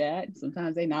like that.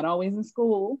 Sometimes they not always in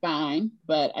school. Fine.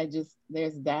 But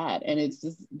there's that. And it's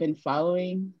just been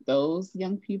following those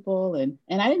young people. And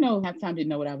I didn't know half the time, didn't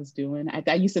know what I was doing.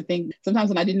 I used to think sometimes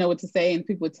when I didn't know what to say and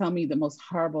people would tell me the most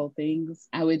horrible things,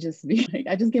 I would just be like,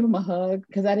 I just give them a hug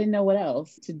because I didn't know what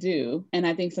else to do. And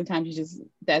I think sometimes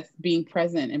that's being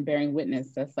present and bearing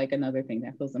witness. That's like another thing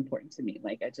that feels important to me.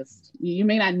 Like you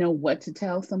may not know what to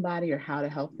tell somebody or how to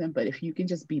help them, but if you can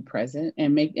just be present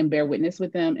and bear witness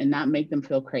with them and not make them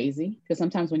feel crazy. Because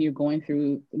sometimes when you're going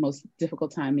through the most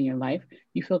difficult time in your life,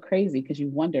 you feel crazy because you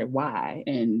wonder why.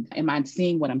 And am I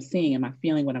seeing what I'm seeing? Am I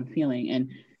feeling what I'm feeling? And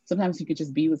sometimes you could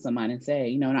just be with someone and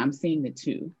say, and I'm seeing it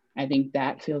too. I think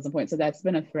that feels important. So that's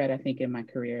been a thread, I think, in my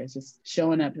career, is just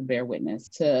showing up and bear witness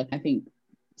to, I think,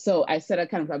 so I said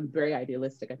I'm very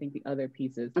idealistic. I think the other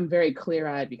piece is I'm very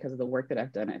clear-eyed because of the work that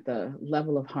I've done at the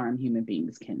level of harm human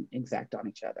beings can exact on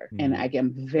each other. And I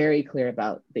am very clear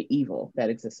about the evil that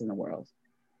exists in the world.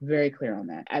 Very clear on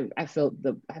that.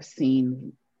 I've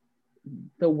seen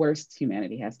the worst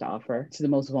humanity has to offer to the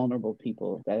most vulnerable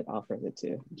people that it offers it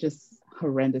to. Just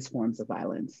horrendous forms of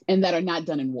violence, and that are not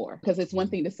done in war. Because it's one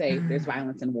thing to say there's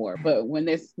violence in war, but when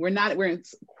we're in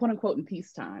quote unquote in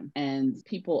peacetime and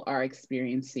people are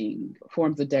experiencing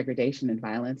forms of degradation and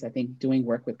violence, I think doing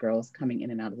work with girls coming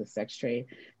in and out of the sex trade,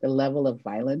 the level of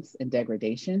violence and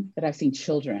degradation that I've seen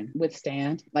children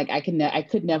withstand, like I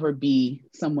could never be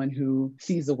someone who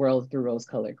sees the world through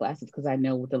rose-colored glasses, because I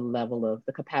know the level of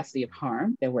the capacity of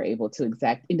harm that we're able to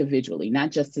exact individually,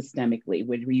 not just systemically,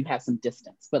 where you have some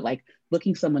distance, but like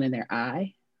looking someone in their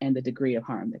eye and the degree of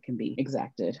harm that can be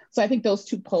exacted. So I think those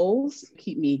two poles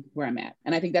keep me where I'm at.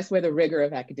 And I think that's where the rigor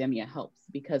of academia helps,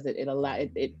 because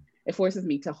it forces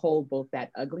me to hold both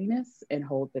that ugliness and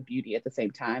hold the beauty at the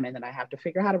same time. And then I have to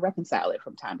figure out how to reconcile it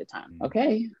from time to time.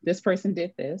 Okay, this person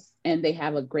did this and they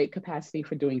have a great capacity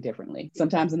for doing differently.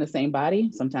 Sometimes in the same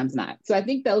body, sometimes not. So I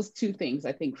think those two things,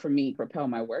 I think for me, propel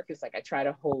my work. Is like I try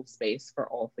to hold space for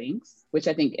all things, which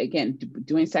I think, again,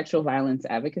 doing sexual violence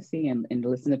advocacy and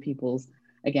listen to people's,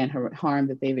 again, harm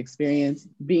that they've experienced,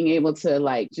 being able to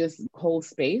like just hold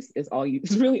space is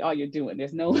really all you're doing.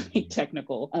 There's no like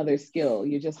technical other skill.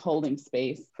 You're just holding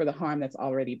space for the harm that's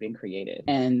already been created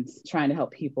and trying to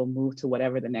help people move to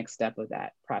whatever the next step of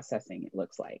that processing it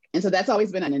looks like. And so that's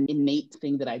always been an innate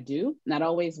thing that I do, not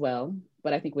always well.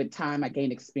 But I think with time, I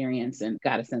gained experience and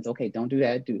got a sense, okay, don't do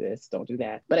that, do this, don't do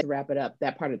that. But to wrap it up,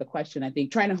 that part of the question, I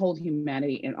think trying to hold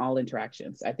humanity in all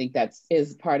interactions, I think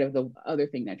is part of the other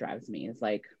thing that drives me, is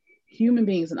like human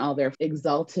beings and all their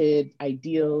exalted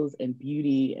ideals and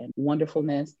beauty and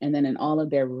wonderfulness, and then in all of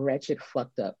their wretched,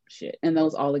 fucked up shit. And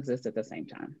those all exist at the same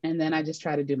time. And then I just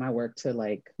try to do my work to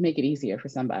like make it easier for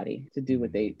somebody to do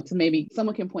so maybe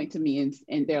someone can point to me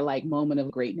in their like moment of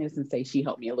greatness and say, she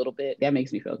helped me a little bit. That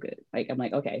makes me feel good. Like, I'm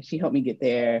like, okay, she helped me get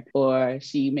there, or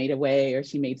she made a way, or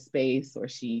she made space, or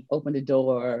she opened a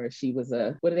door, or she was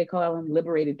what do they call them?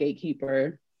 Liberated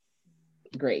gatekeeper.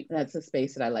 Great. That's a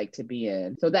space that I like to be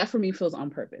in. So that for me feels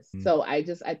on purpose. So I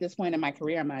just, at this point in my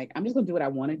career, I'm like, I'm just gonna do what I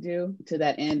want to do to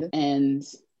that end. And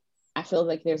I feel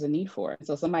like there's a need for it.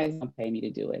 So somebody's gonna pay me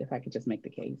to do it if I could just make the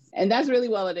case. And that's really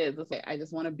well it is. Okay, I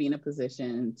just want to be in a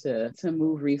position to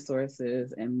move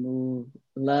resources and move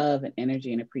love and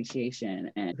energy and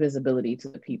appreciation and visibility to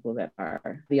the people that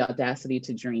are the audacity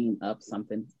to dream up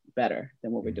something better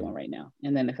than what we're doing right now.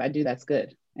 And then if I do, that's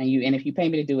good. And if you pay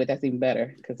me to do it, that's even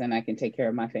better, because then I can take care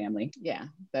of my family.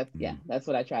 That's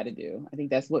what I try to do. I think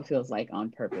that's what feels like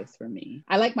on purpose for me.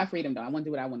 I like my freedom though. I want to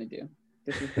do what I want to do.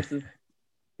 This is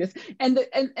and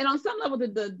on some level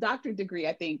the doctorate degree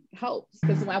I think helps,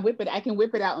 because when I can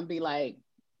whip it out and be like,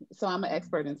 so I'm an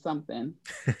expert in something.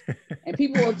 And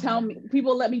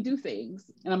people let me do things.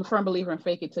 And I'm a firm believer in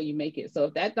fake it till you make it. So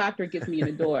if that doctor gets me in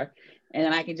the door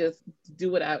and I can just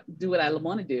do what I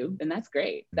want to do, then that's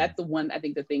great. That's I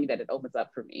think the thing that it opens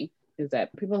up for me is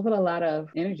that people put a lot of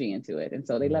energy into it. And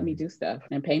so they let me do stuff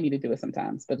and pay me to do it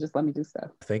sometimes, but just let me do stuff.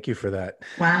 Thank you for that.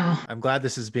 Wow. I'm glad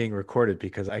this is being recorded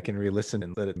because I can re-listen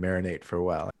and let it marinate for a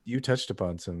while. You touched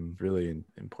upon some really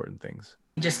important things.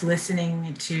 Just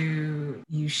listening to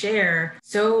you share,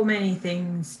 so many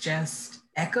things just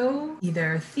echo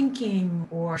either thinking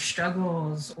or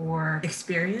struggles or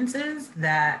experiences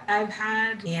that I've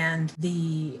had, and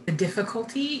the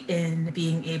difficulty in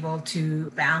being able to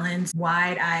balance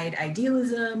wide-eyed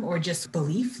idealism or just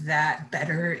belief that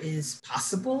better is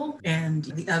possible, and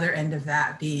the other end of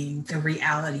that being the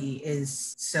reality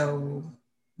is so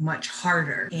much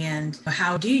harder. And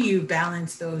how do you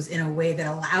balance those in a way that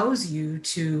allows you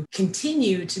to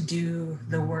continue to do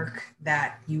the work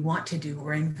that you want to do,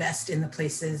 or invest in the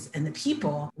places and the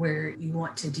people where you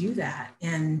want to do that?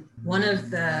 And one of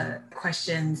the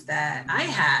questions that I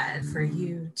had for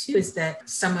you too is that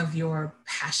some of your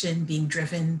passion being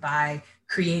driven by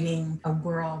creating a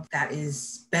world that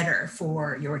is better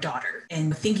for your daughter.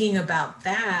 And thinking about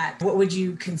that, what would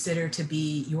you consider to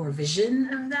be your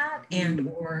vision of that? And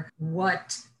or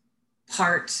what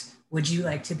part would you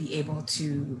like to be able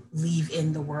to leave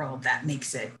in the world that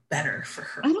makes it better for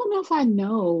her? I don't know if I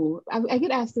know. I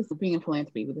get asked this being in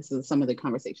philanthropy, but this is some of the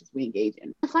conversations we engage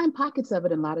in. I find pockets of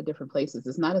it in a lot of different places.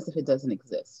 It's not as if it doesn't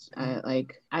exist.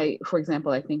 For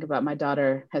example, I think about my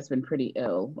daughter has been pretty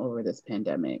ill over this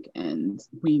pandemic, and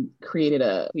we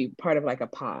part of like a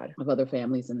pod of other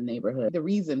families in the neighborhood. The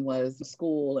reason was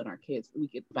school and our kids, we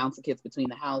could bounce the kids between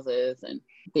the houses and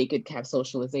they could have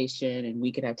socialization and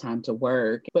we could have time to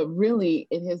work. But really,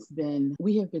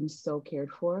 we have been so cared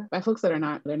for by folks that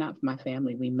they're not my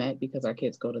family. We met because our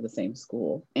kids go to the same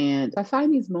school. And I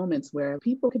find these moments where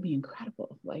people can be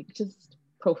incredible, like just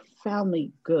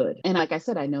profoundly good. And like I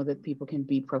said, I know that people can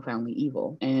be profoundly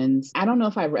evil. And I don't know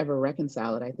if I ever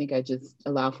reconcile it. I think I just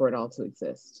allow for it all to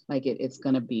exist. Like it's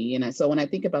going to be. And so when I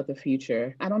think about the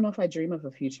future, I don't know if I dream of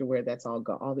a future where that's all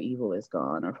gone, all the evil is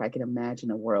gone, or if I can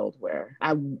imagine a world where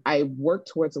I work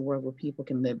towards a world where people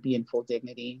can be in full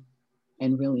dignity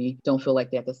and really don't feel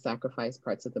like they have to sacrifice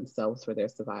parts of themselves for their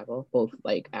survival, both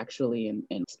like actually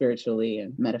and spiritually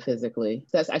and metaphysically.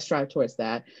 So I strive towards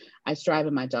that. I strive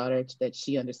in my daughter that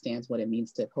she understands what it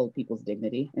means to hold people's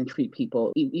dignity and treat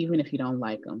people, even if you don't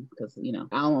like them, because,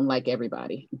 I don't like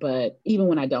everybody, but even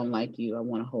when I don't like you, I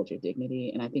want to hold your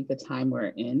dignity. And I think the time we're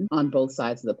in on both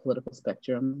sides of the political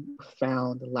spectrum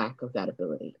found lack of that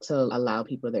ability to allow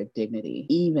people their dignity.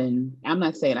 Even, I'm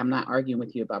not saying I'm not arguing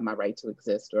with you about my right to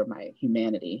exist or my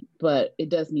humanity, but it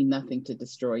does mean nothing to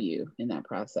destroy you in that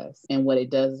process. And what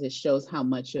it does is it shows how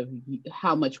much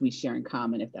we share in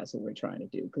common, if that's what we're trying to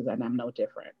do, because I'm no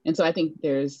different. And so I think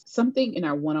there's something in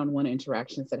our one-on-one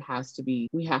interactions that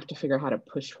we have to figure out how to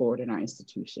push forward in our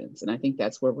institutions. And I think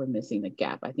that's where we're missing the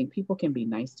gap. I think people can be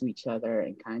nice to each other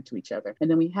and kind to each other.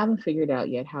 And then we haven't figured out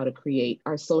yet how to create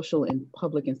our social and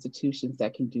public institutions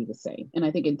that can do the same. And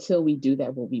I think until we do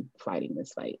that, we'll be fighting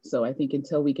this fight. So I think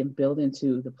until we can build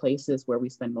into the places where we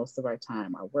spend most of our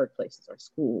time, our workplaces, our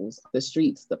schools, the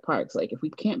streets, the parks, like if we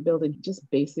can't build in just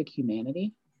basic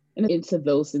humanity, and into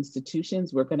those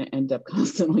institutions, we're going to end up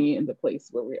constantly in the place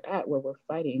where we're at, where we're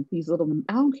fighting these little,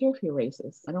 I don't care if you're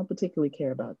racist. I don't particularly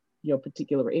care about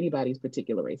anybody's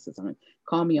particular racism.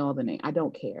 Call me all the names. I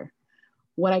don't care.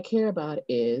 What I care about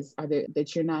is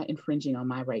that you're not infringing on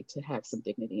my right to have some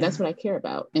dignity. That's what I care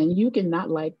about. And you can not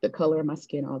like the color of my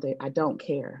skin all day. I don't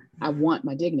care. I want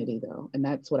my dignity though. And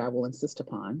that's what I will insist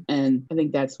upon. And I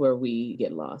think that's where we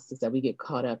get lost, is that we get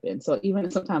caught up in. So even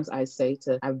sometimes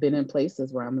I've been in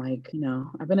places where I'm like,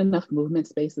 I've been in enough movement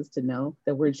spaces to know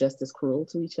that we're just as cruel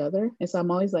to each other. And so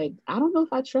I'm always like, I don't know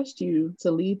if I trust you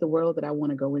to lead the world that I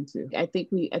want to go into. I think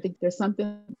there's something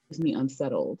that makes me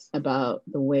unsettled about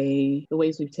the ways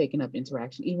we've taken up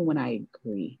interaction, even when I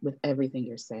agree with everything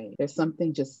you're saying. There's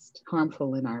something just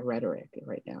harmful in our rhetoric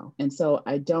right now. And so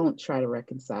I don't try to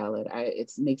reconcile it.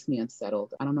 It makes me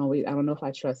unsettled. I don't know if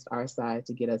I trust our side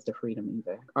to get us to freedom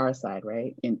either. Our side,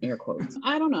 right? In air quotes.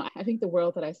 I don't know. I think the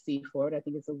world that I see forward, I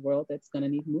think it's a world that's going to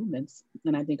need movements.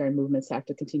 And I think our movements have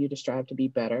to continue to strive to be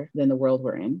better than the world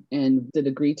we're in. And the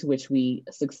degree to which we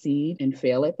succeed and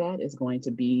fail at that is going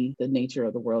to be the nature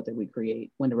of the world that we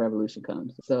create when the revolution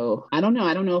comes. So I don't know.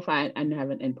 I don't know if I have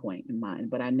an endpoint in mind,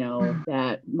 but I know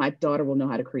that my daughter will know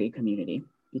how to create community,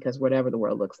 because whatever the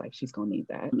world looks like, she's going to need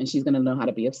that. And she's going to know how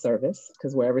to be of service,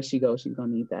 because wherever she goes, she's going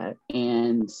to need that.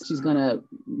 And she's going to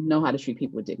know how to treat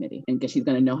people with dignity, and she's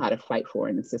going to know how to fight for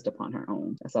and insist upon her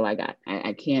own. That's all I got.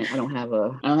 I don't have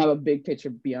a big picture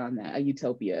beyond that, a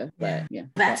utopia, but yeah.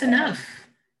 That's enough.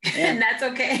 Yeah. And that's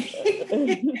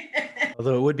okay.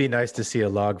 Although it would be nice to see a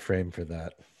log frame for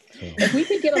that. So. If we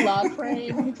could get a log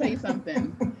frame, let me tell you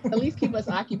something. At least keep us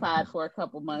occupied for a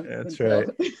couple months. That's right.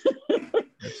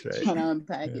 That's right. Trying to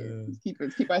unpack it.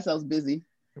 Keep ourselves busy.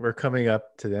 We're coming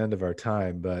up to the end of our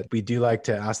time, but we do like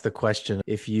to ask the question,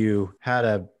 if you had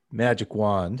a magic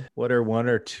wand, what are one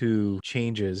or two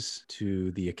changes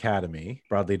to the academy,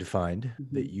 broadly defined,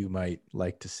 that you might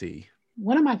like to see?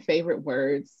 One of my favorite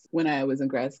words when I was in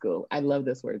grad school, I love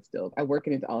this word still. I work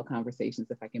it into all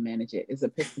conversations if I can manage it, is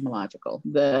epistemological.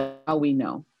 The how we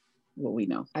know. what we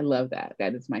know. I love that.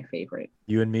 That is my favorite.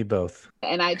 You and me both.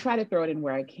 And I try to throw it in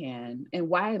where I can. And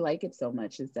why I like it so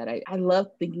much is that I love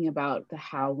thinking about the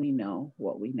how we know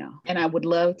what we know. And I would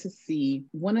love to see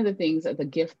one of the things, the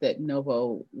gift that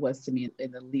Novo was to me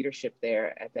in the leadership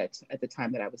there at the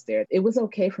time that I was there. It was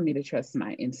okay for me to trust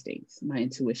my instincts, my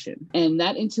intuition. And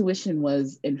that intuition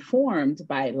was informed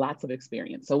by lots of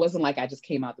experience. So it wasn't like I just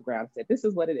came out the ground and said, this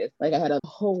is what it is. Like I had a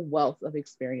whole wealth of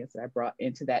experience that I brought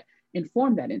into that,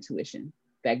 informed that intuition,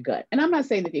 that gut. And I'm not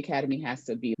saying that the Academy has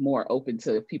to be more open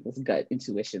to people's gut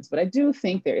intuitions, but I do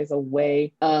think there is a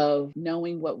way of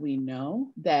knowing what we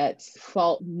know that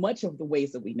much of the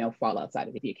ways that we know fall outside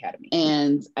of the Academy.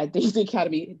 And I think the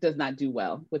Academy does not do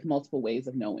well with multiple ways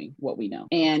of knowing what we know.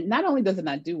 And not only does it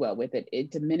not do well with it,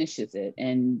 it diminishes it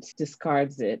and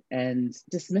discards it and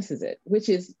dismisses it, which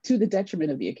is to the detriment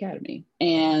of the Academy.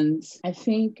 And I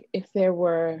think if there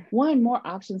were more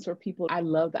options for people, I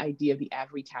love the idea of the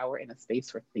ivory tower in a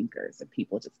space for thinkers and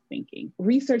people just thinking.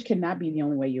 Research cannot be the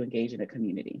only way you engage in a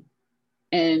community.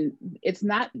 And it's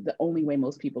not the only way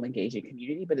most people engage in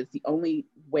community, but it's the only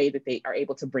way that they are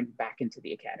able to bring back into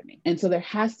the Academy. And so there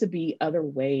has to be other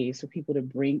ways for people to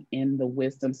bring in the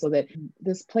wisdom so that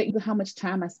this place, how much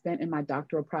time I spent in my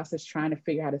doctoral process trying to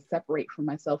figure out how to separate from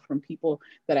myself from people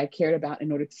that I cared about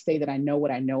in order to say that I know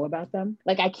what I know about them.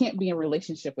 Like I can't be in a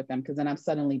relationship with them because then I'm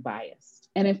suddenly biased.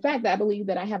 And in fact, I believe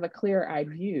that I have a clear-eyed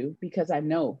view because I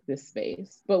know this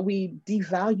space, but we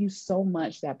devalue so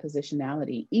much that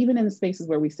positionality, even in the spaces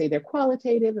where we say they're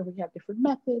qualitative and we have different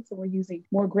methods and we're using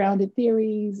more grounded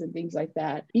theories and things like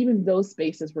that. Even those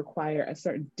spaces require a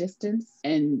certain distance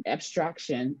and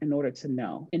abstraction in order to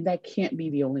know. And that can't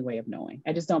be the only way of knowing.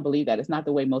 I just don't believe that. It's not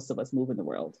the way most of us move in the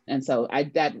world. And so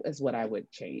that is what I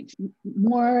would change.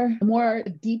 More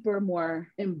deeper, more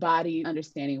embodied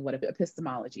understanding of what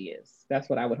epistemology is. That's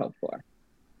what I would hope for.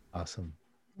 Awesome.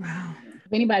 Wow.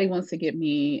 If anybody wants to get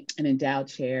me an endowed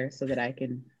chair so that I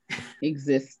can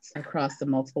exist across the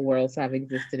multiple worlds I've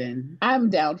existed in, I'm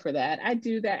down for that. I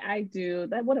do that.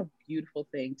 What a beautiful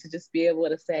thing to just be able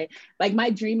to say, like, my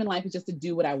dream in life is just to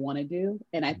do what I want to do.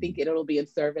 And I think it'll be in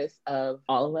service of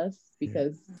all of us,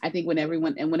 because I think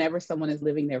whenever someone is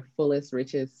living their fullest,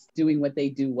 richest, doing what they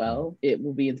do well, it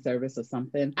will be in service of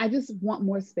something. I just want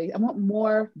more space. I want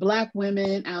more Black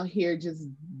women out here just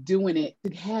doing it,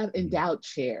 to have endowed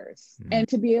chairs and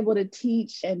to be able to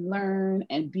teach and learn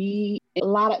and be a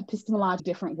lot of epistemological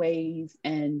different ways.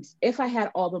 And if I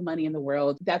had all the money in the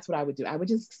world, that's what I would do. I would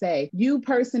just say, you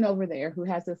person over there who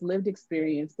has this lived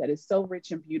experience that is so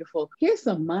rich and beautiful, here's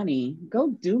some money, go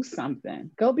do something,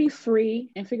 go be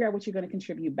free and figure out what you're going to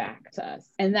contribute back to us.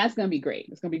 And that's going to be great.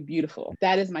 It's going to be beautiful.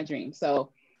 That is my dream.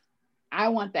 So I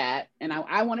want that. And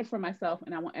I want it for myself.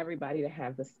 And I want everybody to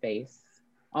have the space.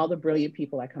 All the brilliant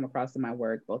people I come across in my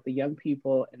work, both the young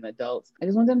people and the adults, I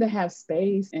just want them to have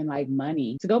space and like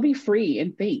money to go be free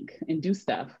and think and do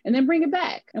stuff and then bring it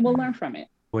back and we'll learn from it.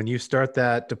 When you start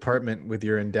that department with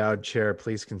your endowed chair,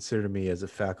 please consider me as a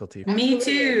faculty. Me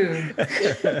too.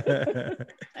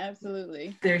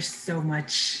 Absolutely. There's so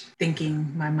much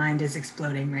thinking. My mind is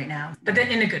exploding right now, but then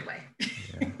in a good way.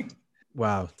 Yeah.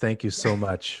 Wow. Thank you so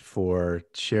much for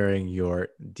sharing your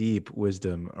deep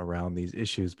wisdom around these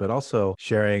issues, but also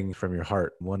sharing from your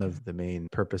heart. One of the main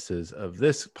purposes of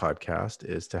this podcast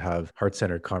is to have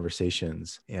heart-centered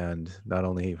conversations. And not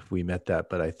only have we met that,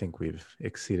 but I think we've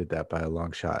exceeded that by a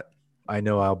long shot. I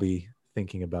know I'll be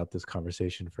thinking about this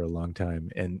conversation for a long time.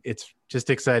 And it's just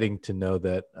exciting to know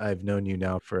that I've known you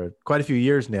now for quite a few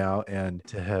years now, and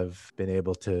to have been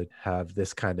able to have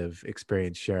this kind of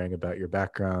experience sharing about your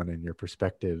background and your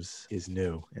perspectives is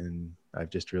new. And I've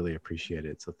just really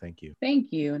appreciated it. So thank you.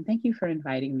 Thank you. And thank you for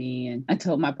inviting me. And I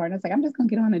told my partner, I was like, I'm just going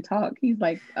to get on and talk. He's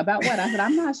like, about what? I said,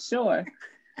 I'm not sure,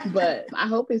 but I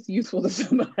hope it's useful to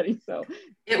somebody. So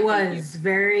it was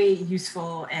very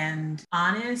useful and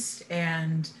honest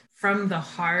and from the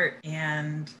heart,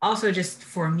 and also just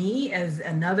for me as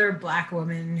another Black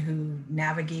woman who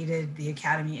navigated the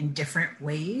Academy in different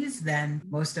ways than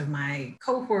most of my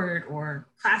cohort or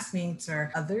classmates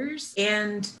or others,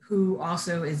 and who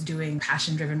also is doing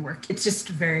passion-driven work. It's just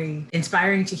very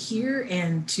inspiring to hear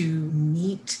and to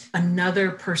meet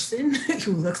another person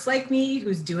who looks like me,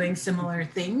 who's doing similar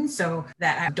things, so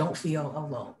that I don't feel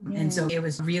alone. Yeah. And so it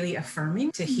was really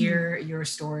affirming to hear your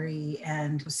story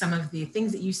and some of the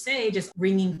things that you say just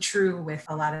ringing true with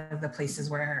a lot of the places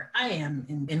where I am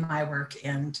in my work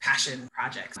and passion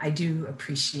projects. I do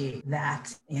appreciate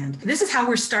that. And this is how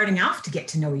we're starting off to get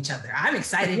to know each other. I'm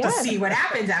excited to see what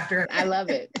happens after. I love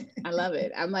it. I love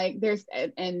it. I'm like, there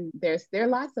are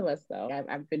lots of us though.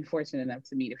 I've been fortunate enough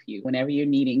to meet a few. Whenever you're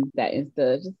needing that, is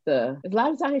there's a lot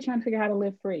of us out here trying to figure out how to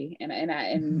live free, and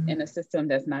in a system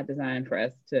that's not designed for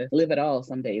us to live at all.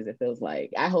 Some days it feels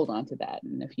like I hold on to that,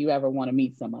 and if you ever want to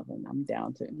meet some of them, I'm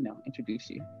down to introduce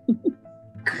you.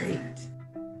 Great.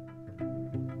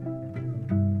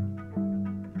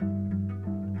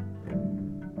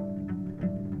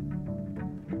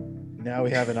 Now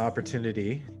we have an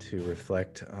opportunity to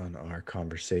reflect on our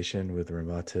conversation with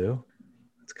Ramatu.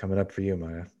 What's coming up for you,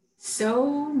 Maya?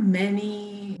 So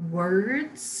many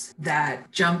words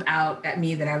that jump out at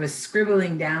me that I was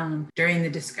scribbling down during the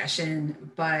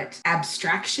discussion, but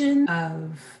abstraction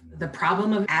of the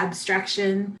problem of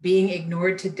abstraction, being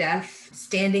ignored to death,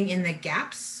 standing in the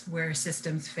gaps where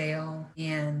systems fail,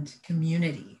 and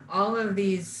community. All of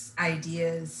these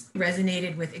ideas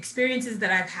resonated with experiences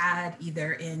that I've had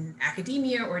either in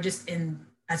academia or just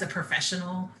as a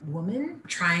professional woman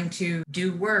trying to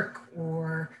do work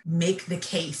or make the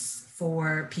case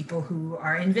for people who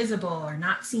are invisible or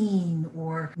not seen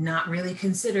or not really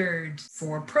considered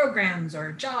for programs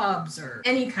or jobs or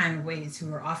any kind of ways,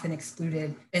 who are often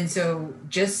excluded. And so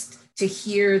just to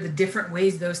hear the different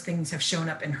ways those things have shown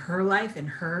up in her life and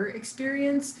her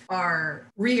experience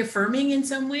are reaffirming in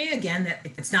some way, again, that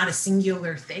it's not a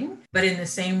singular thing, but in the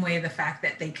same way, the fact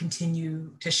that they continue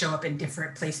to show up in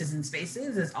different places and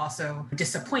spaces is also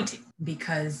disappointing,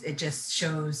 because it just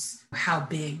shows how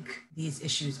big these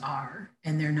issues are,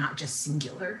 and they're not just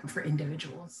singular for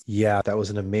individuals. Yeah, that was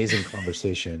an amazing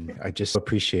conversation. I just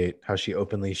appreciate how she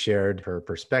openly shared her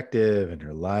perspective and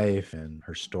her life and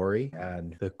her story.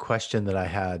 And the question that I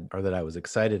had, or that I was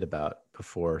excited about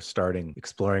before starting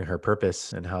exploring her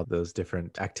purpose and how those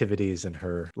different activities and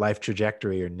her life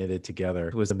trajectory are knitted together,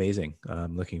 it was amazing.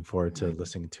 I'm looking forward to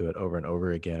listening to it over and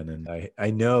over again. And I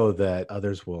know that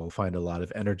others will find a lot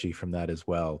of energy from that as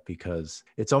well, because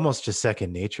it's almost just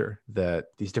second nature that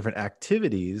these different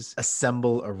activities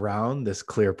assemble around this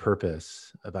clear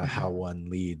purpose about how one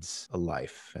leads a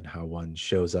life and how one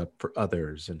shows up for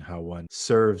others and how one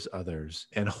serves others,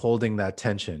 and holding that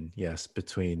tension, yes,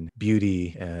 between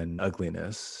beauty and ugliness,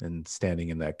 and standing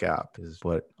in that gap is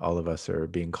what all of us are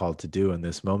being called to do in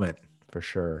this moment, for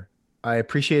sure. I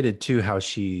appreciated too how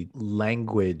she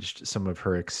languaged some of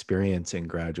her experience in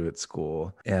graduate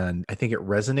school. And I think it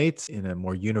resonates in a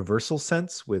more universal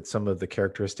sense with some of the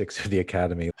characteristics of the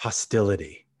academy.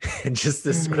 Hostility. And just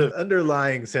this sort of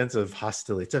underlying sense of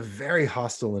hostility. It's a very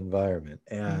hostile environment,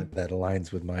 and that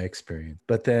aligns with my experience.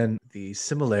 But then the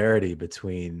similarity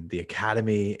between the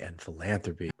academy and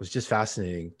philanthropy was just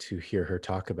fascinating to hear her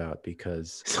talk about,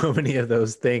 because so many of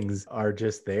those things are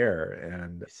just there.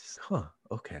 And it's just,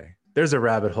 okay. There's a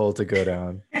rabbit hole to go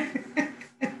down.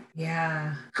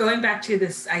 Yeah. Going back to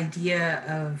this idea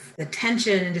of the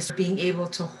tension and just being able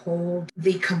to hold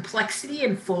the complexity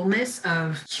and fullness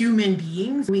of human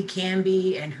beings we can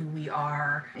be and who we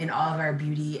are in all of our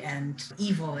beauty and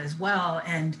evil as well.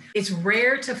 And it's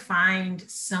rare to find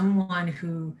someone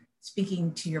who,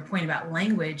 speaking to your point about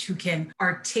language, who can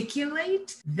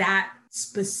articulate that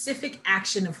specific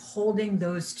action of holding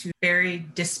those two very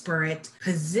disparate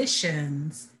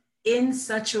positions in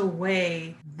such a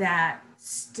way that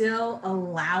still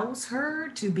allows her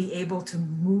to be able to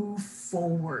move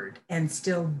forward and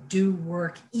still do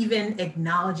work, even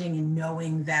acknowledging and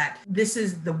knowing that this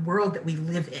is the world that we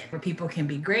live in, where people can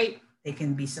be great, they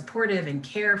can be supportive and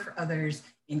care for others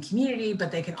in community,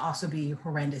 but they can also be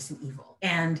horrendous and evil.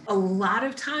 And a lot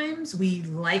of times we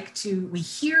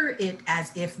hear it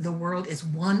as if the world is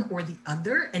one or the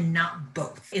other and not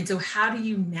both. And so how do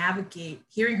you navigate,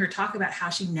 hearing her talk about how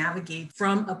she navigates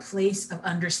from a place of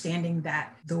understanding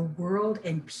that the world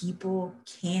and people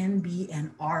can be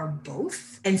and are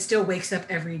both, and still wakes up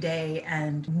every day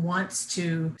and wants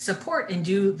to support and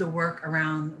do the work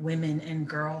around women and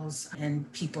girls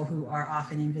and people who are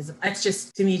often invisible. That's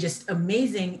just, to me, just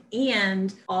amazing,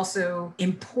 and also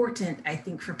important, I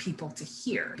think, for people to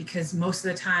hear, because most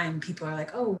of the time people are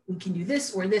like, oh, we can do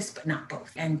this or this, but not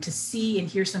both. And to see and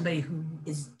hear somebody who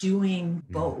is doing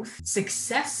both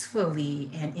successfully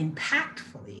and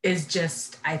impactfully is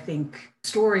just, I think,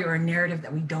 story or a narrative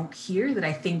that we don't hear, that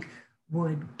I think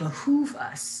would behoove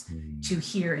us to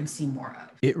hear and see more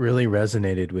of. It really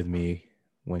resonated with me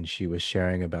when she was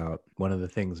sharing about one of the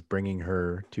things bringing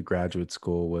her to graduate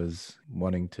school was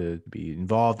wanting to be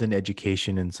involved in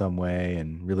education in some way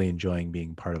and really enjoying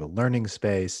being part of a learning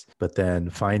space, but then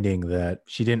finding that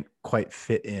she didn't quite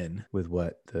fit in with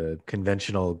what the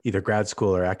conventional either grad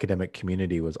school or academic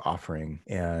community was offering.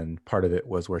 And part of it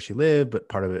was where she lived, but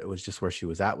part of it was just where she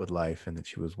was at with life, and that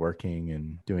she was working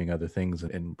and doing other things,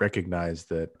 and recognized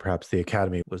that perhaps the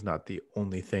academy was not the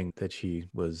only thing that she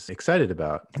was excited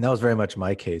about. And that was very much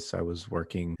my case. I was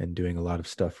working and doing a lot of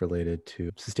stuff related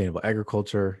to sustainable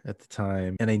agriculture at the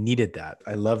time. And I needed that.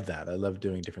 I loved that. I loved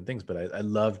doing different things, but I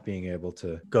loved being able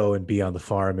to go and be on the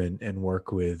farm and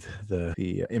work with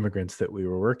the immigrants that we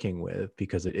were working with,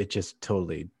 because it just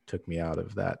totally took me out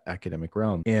of that academic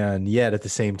realm. And yet at the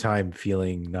same time,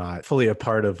 feeling not fully a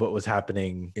part of what was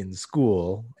happening in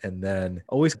school, and then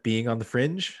always being on the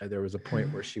fringe. There was a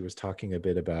point where she was talking a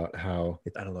bit about how,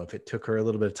 I don't know if it took her a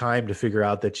little bit of time to figure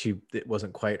out that it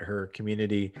wasn't quite her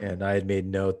community. And I had made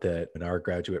note that in our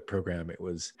graduate program, it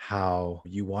was how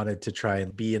you wanted to try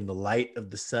and be in the light of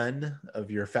the sun of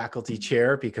your faculty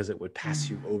chair, because it would pass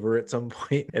you over at some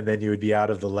point, and then you would be out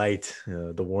of the light,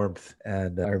 the warmth.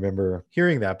 And I remember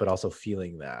hearing that, but also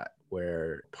feeling that,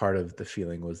 where part of the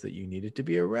feeling was that you needed to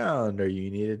be around, or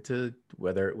you needed to,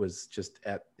 whether it was just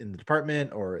in the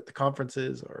department or at the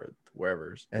conferences or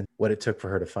wherever, and what it took for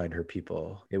her to find her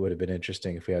people. It would have been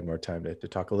interesting if we had more time to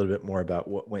talk a little bit more about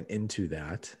what went into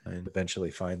that and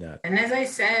eventually find that. And as I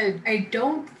said, I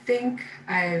don't think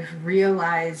I've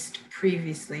realized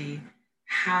previously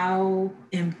how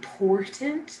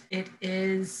important it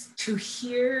is to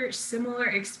hear similar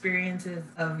experiences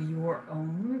of your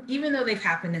own, even though they've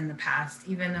happened in the past,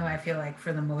 even though I feel like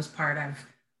for the most part, I've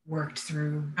worked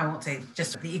through, I won't say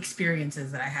just the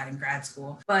experiences that I had in grad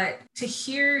school, but to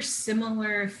hear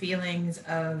similar feelings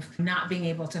of not being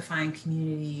able to find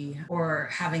community, or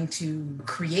having to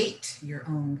create your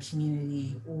own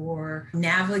community, or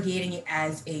navigating it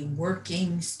as a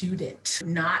working student,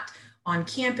 not on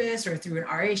campus or through an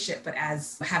RA-ship, but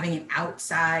as having an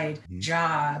outside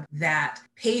job that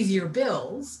pays your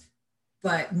bills,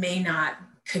 but may not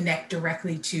connect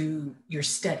directly to your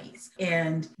studies.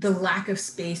 And the lack of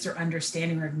space or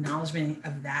understanding or acknowledgement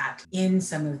of that in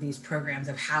some of these programs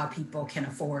of how people can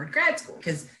afford grad school.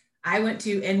 Because I went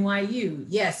to NYU,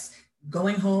 yes,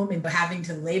 going home and having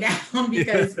to lay down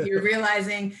because you're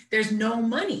realizing there's no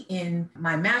money. In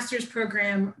my master's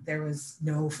program, there was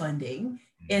no funding.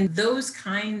 And those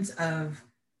kinds of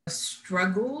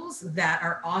struggles that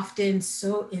are often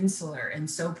so insular and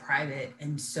so private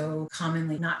and so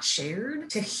commonly not shared,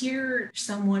 to hear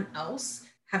someone else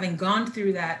having gone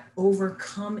through that,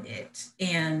 overcome it.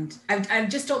 And I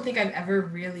just don't think I've ever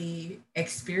really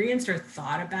experienced or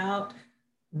thought about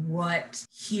what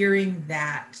hearing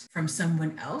that from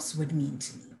someone else would mean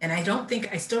to me. And I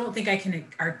still don't think I can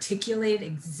articulate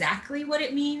exactly what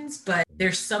it means, but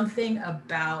there's something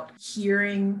about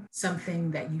hearing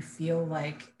something that you feel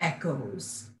like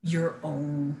echoes your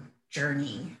own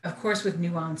journey, of course, with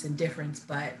nuance and difference,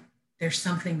 but there's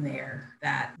something there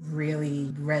that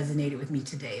really resonated with me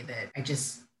today that I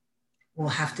just will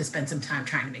have to spend some time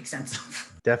trying to make sense of.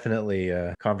 Definitely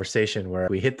a conversation where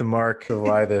we hit the mark of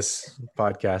why this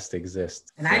podcast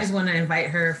exists. And I just want to invite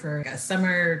her for a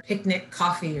summer picnic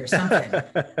coffee or something.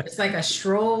 It's like a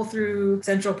stroll through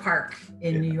Central Park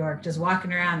in New York, just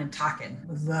walking around and talking.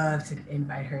 Would love to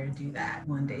invite her to do that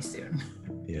one day soon.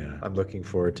 Yeah, I'm looking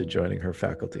forward to joining her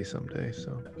faculty someday.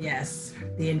 So yes,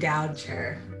 the endowed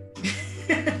chair.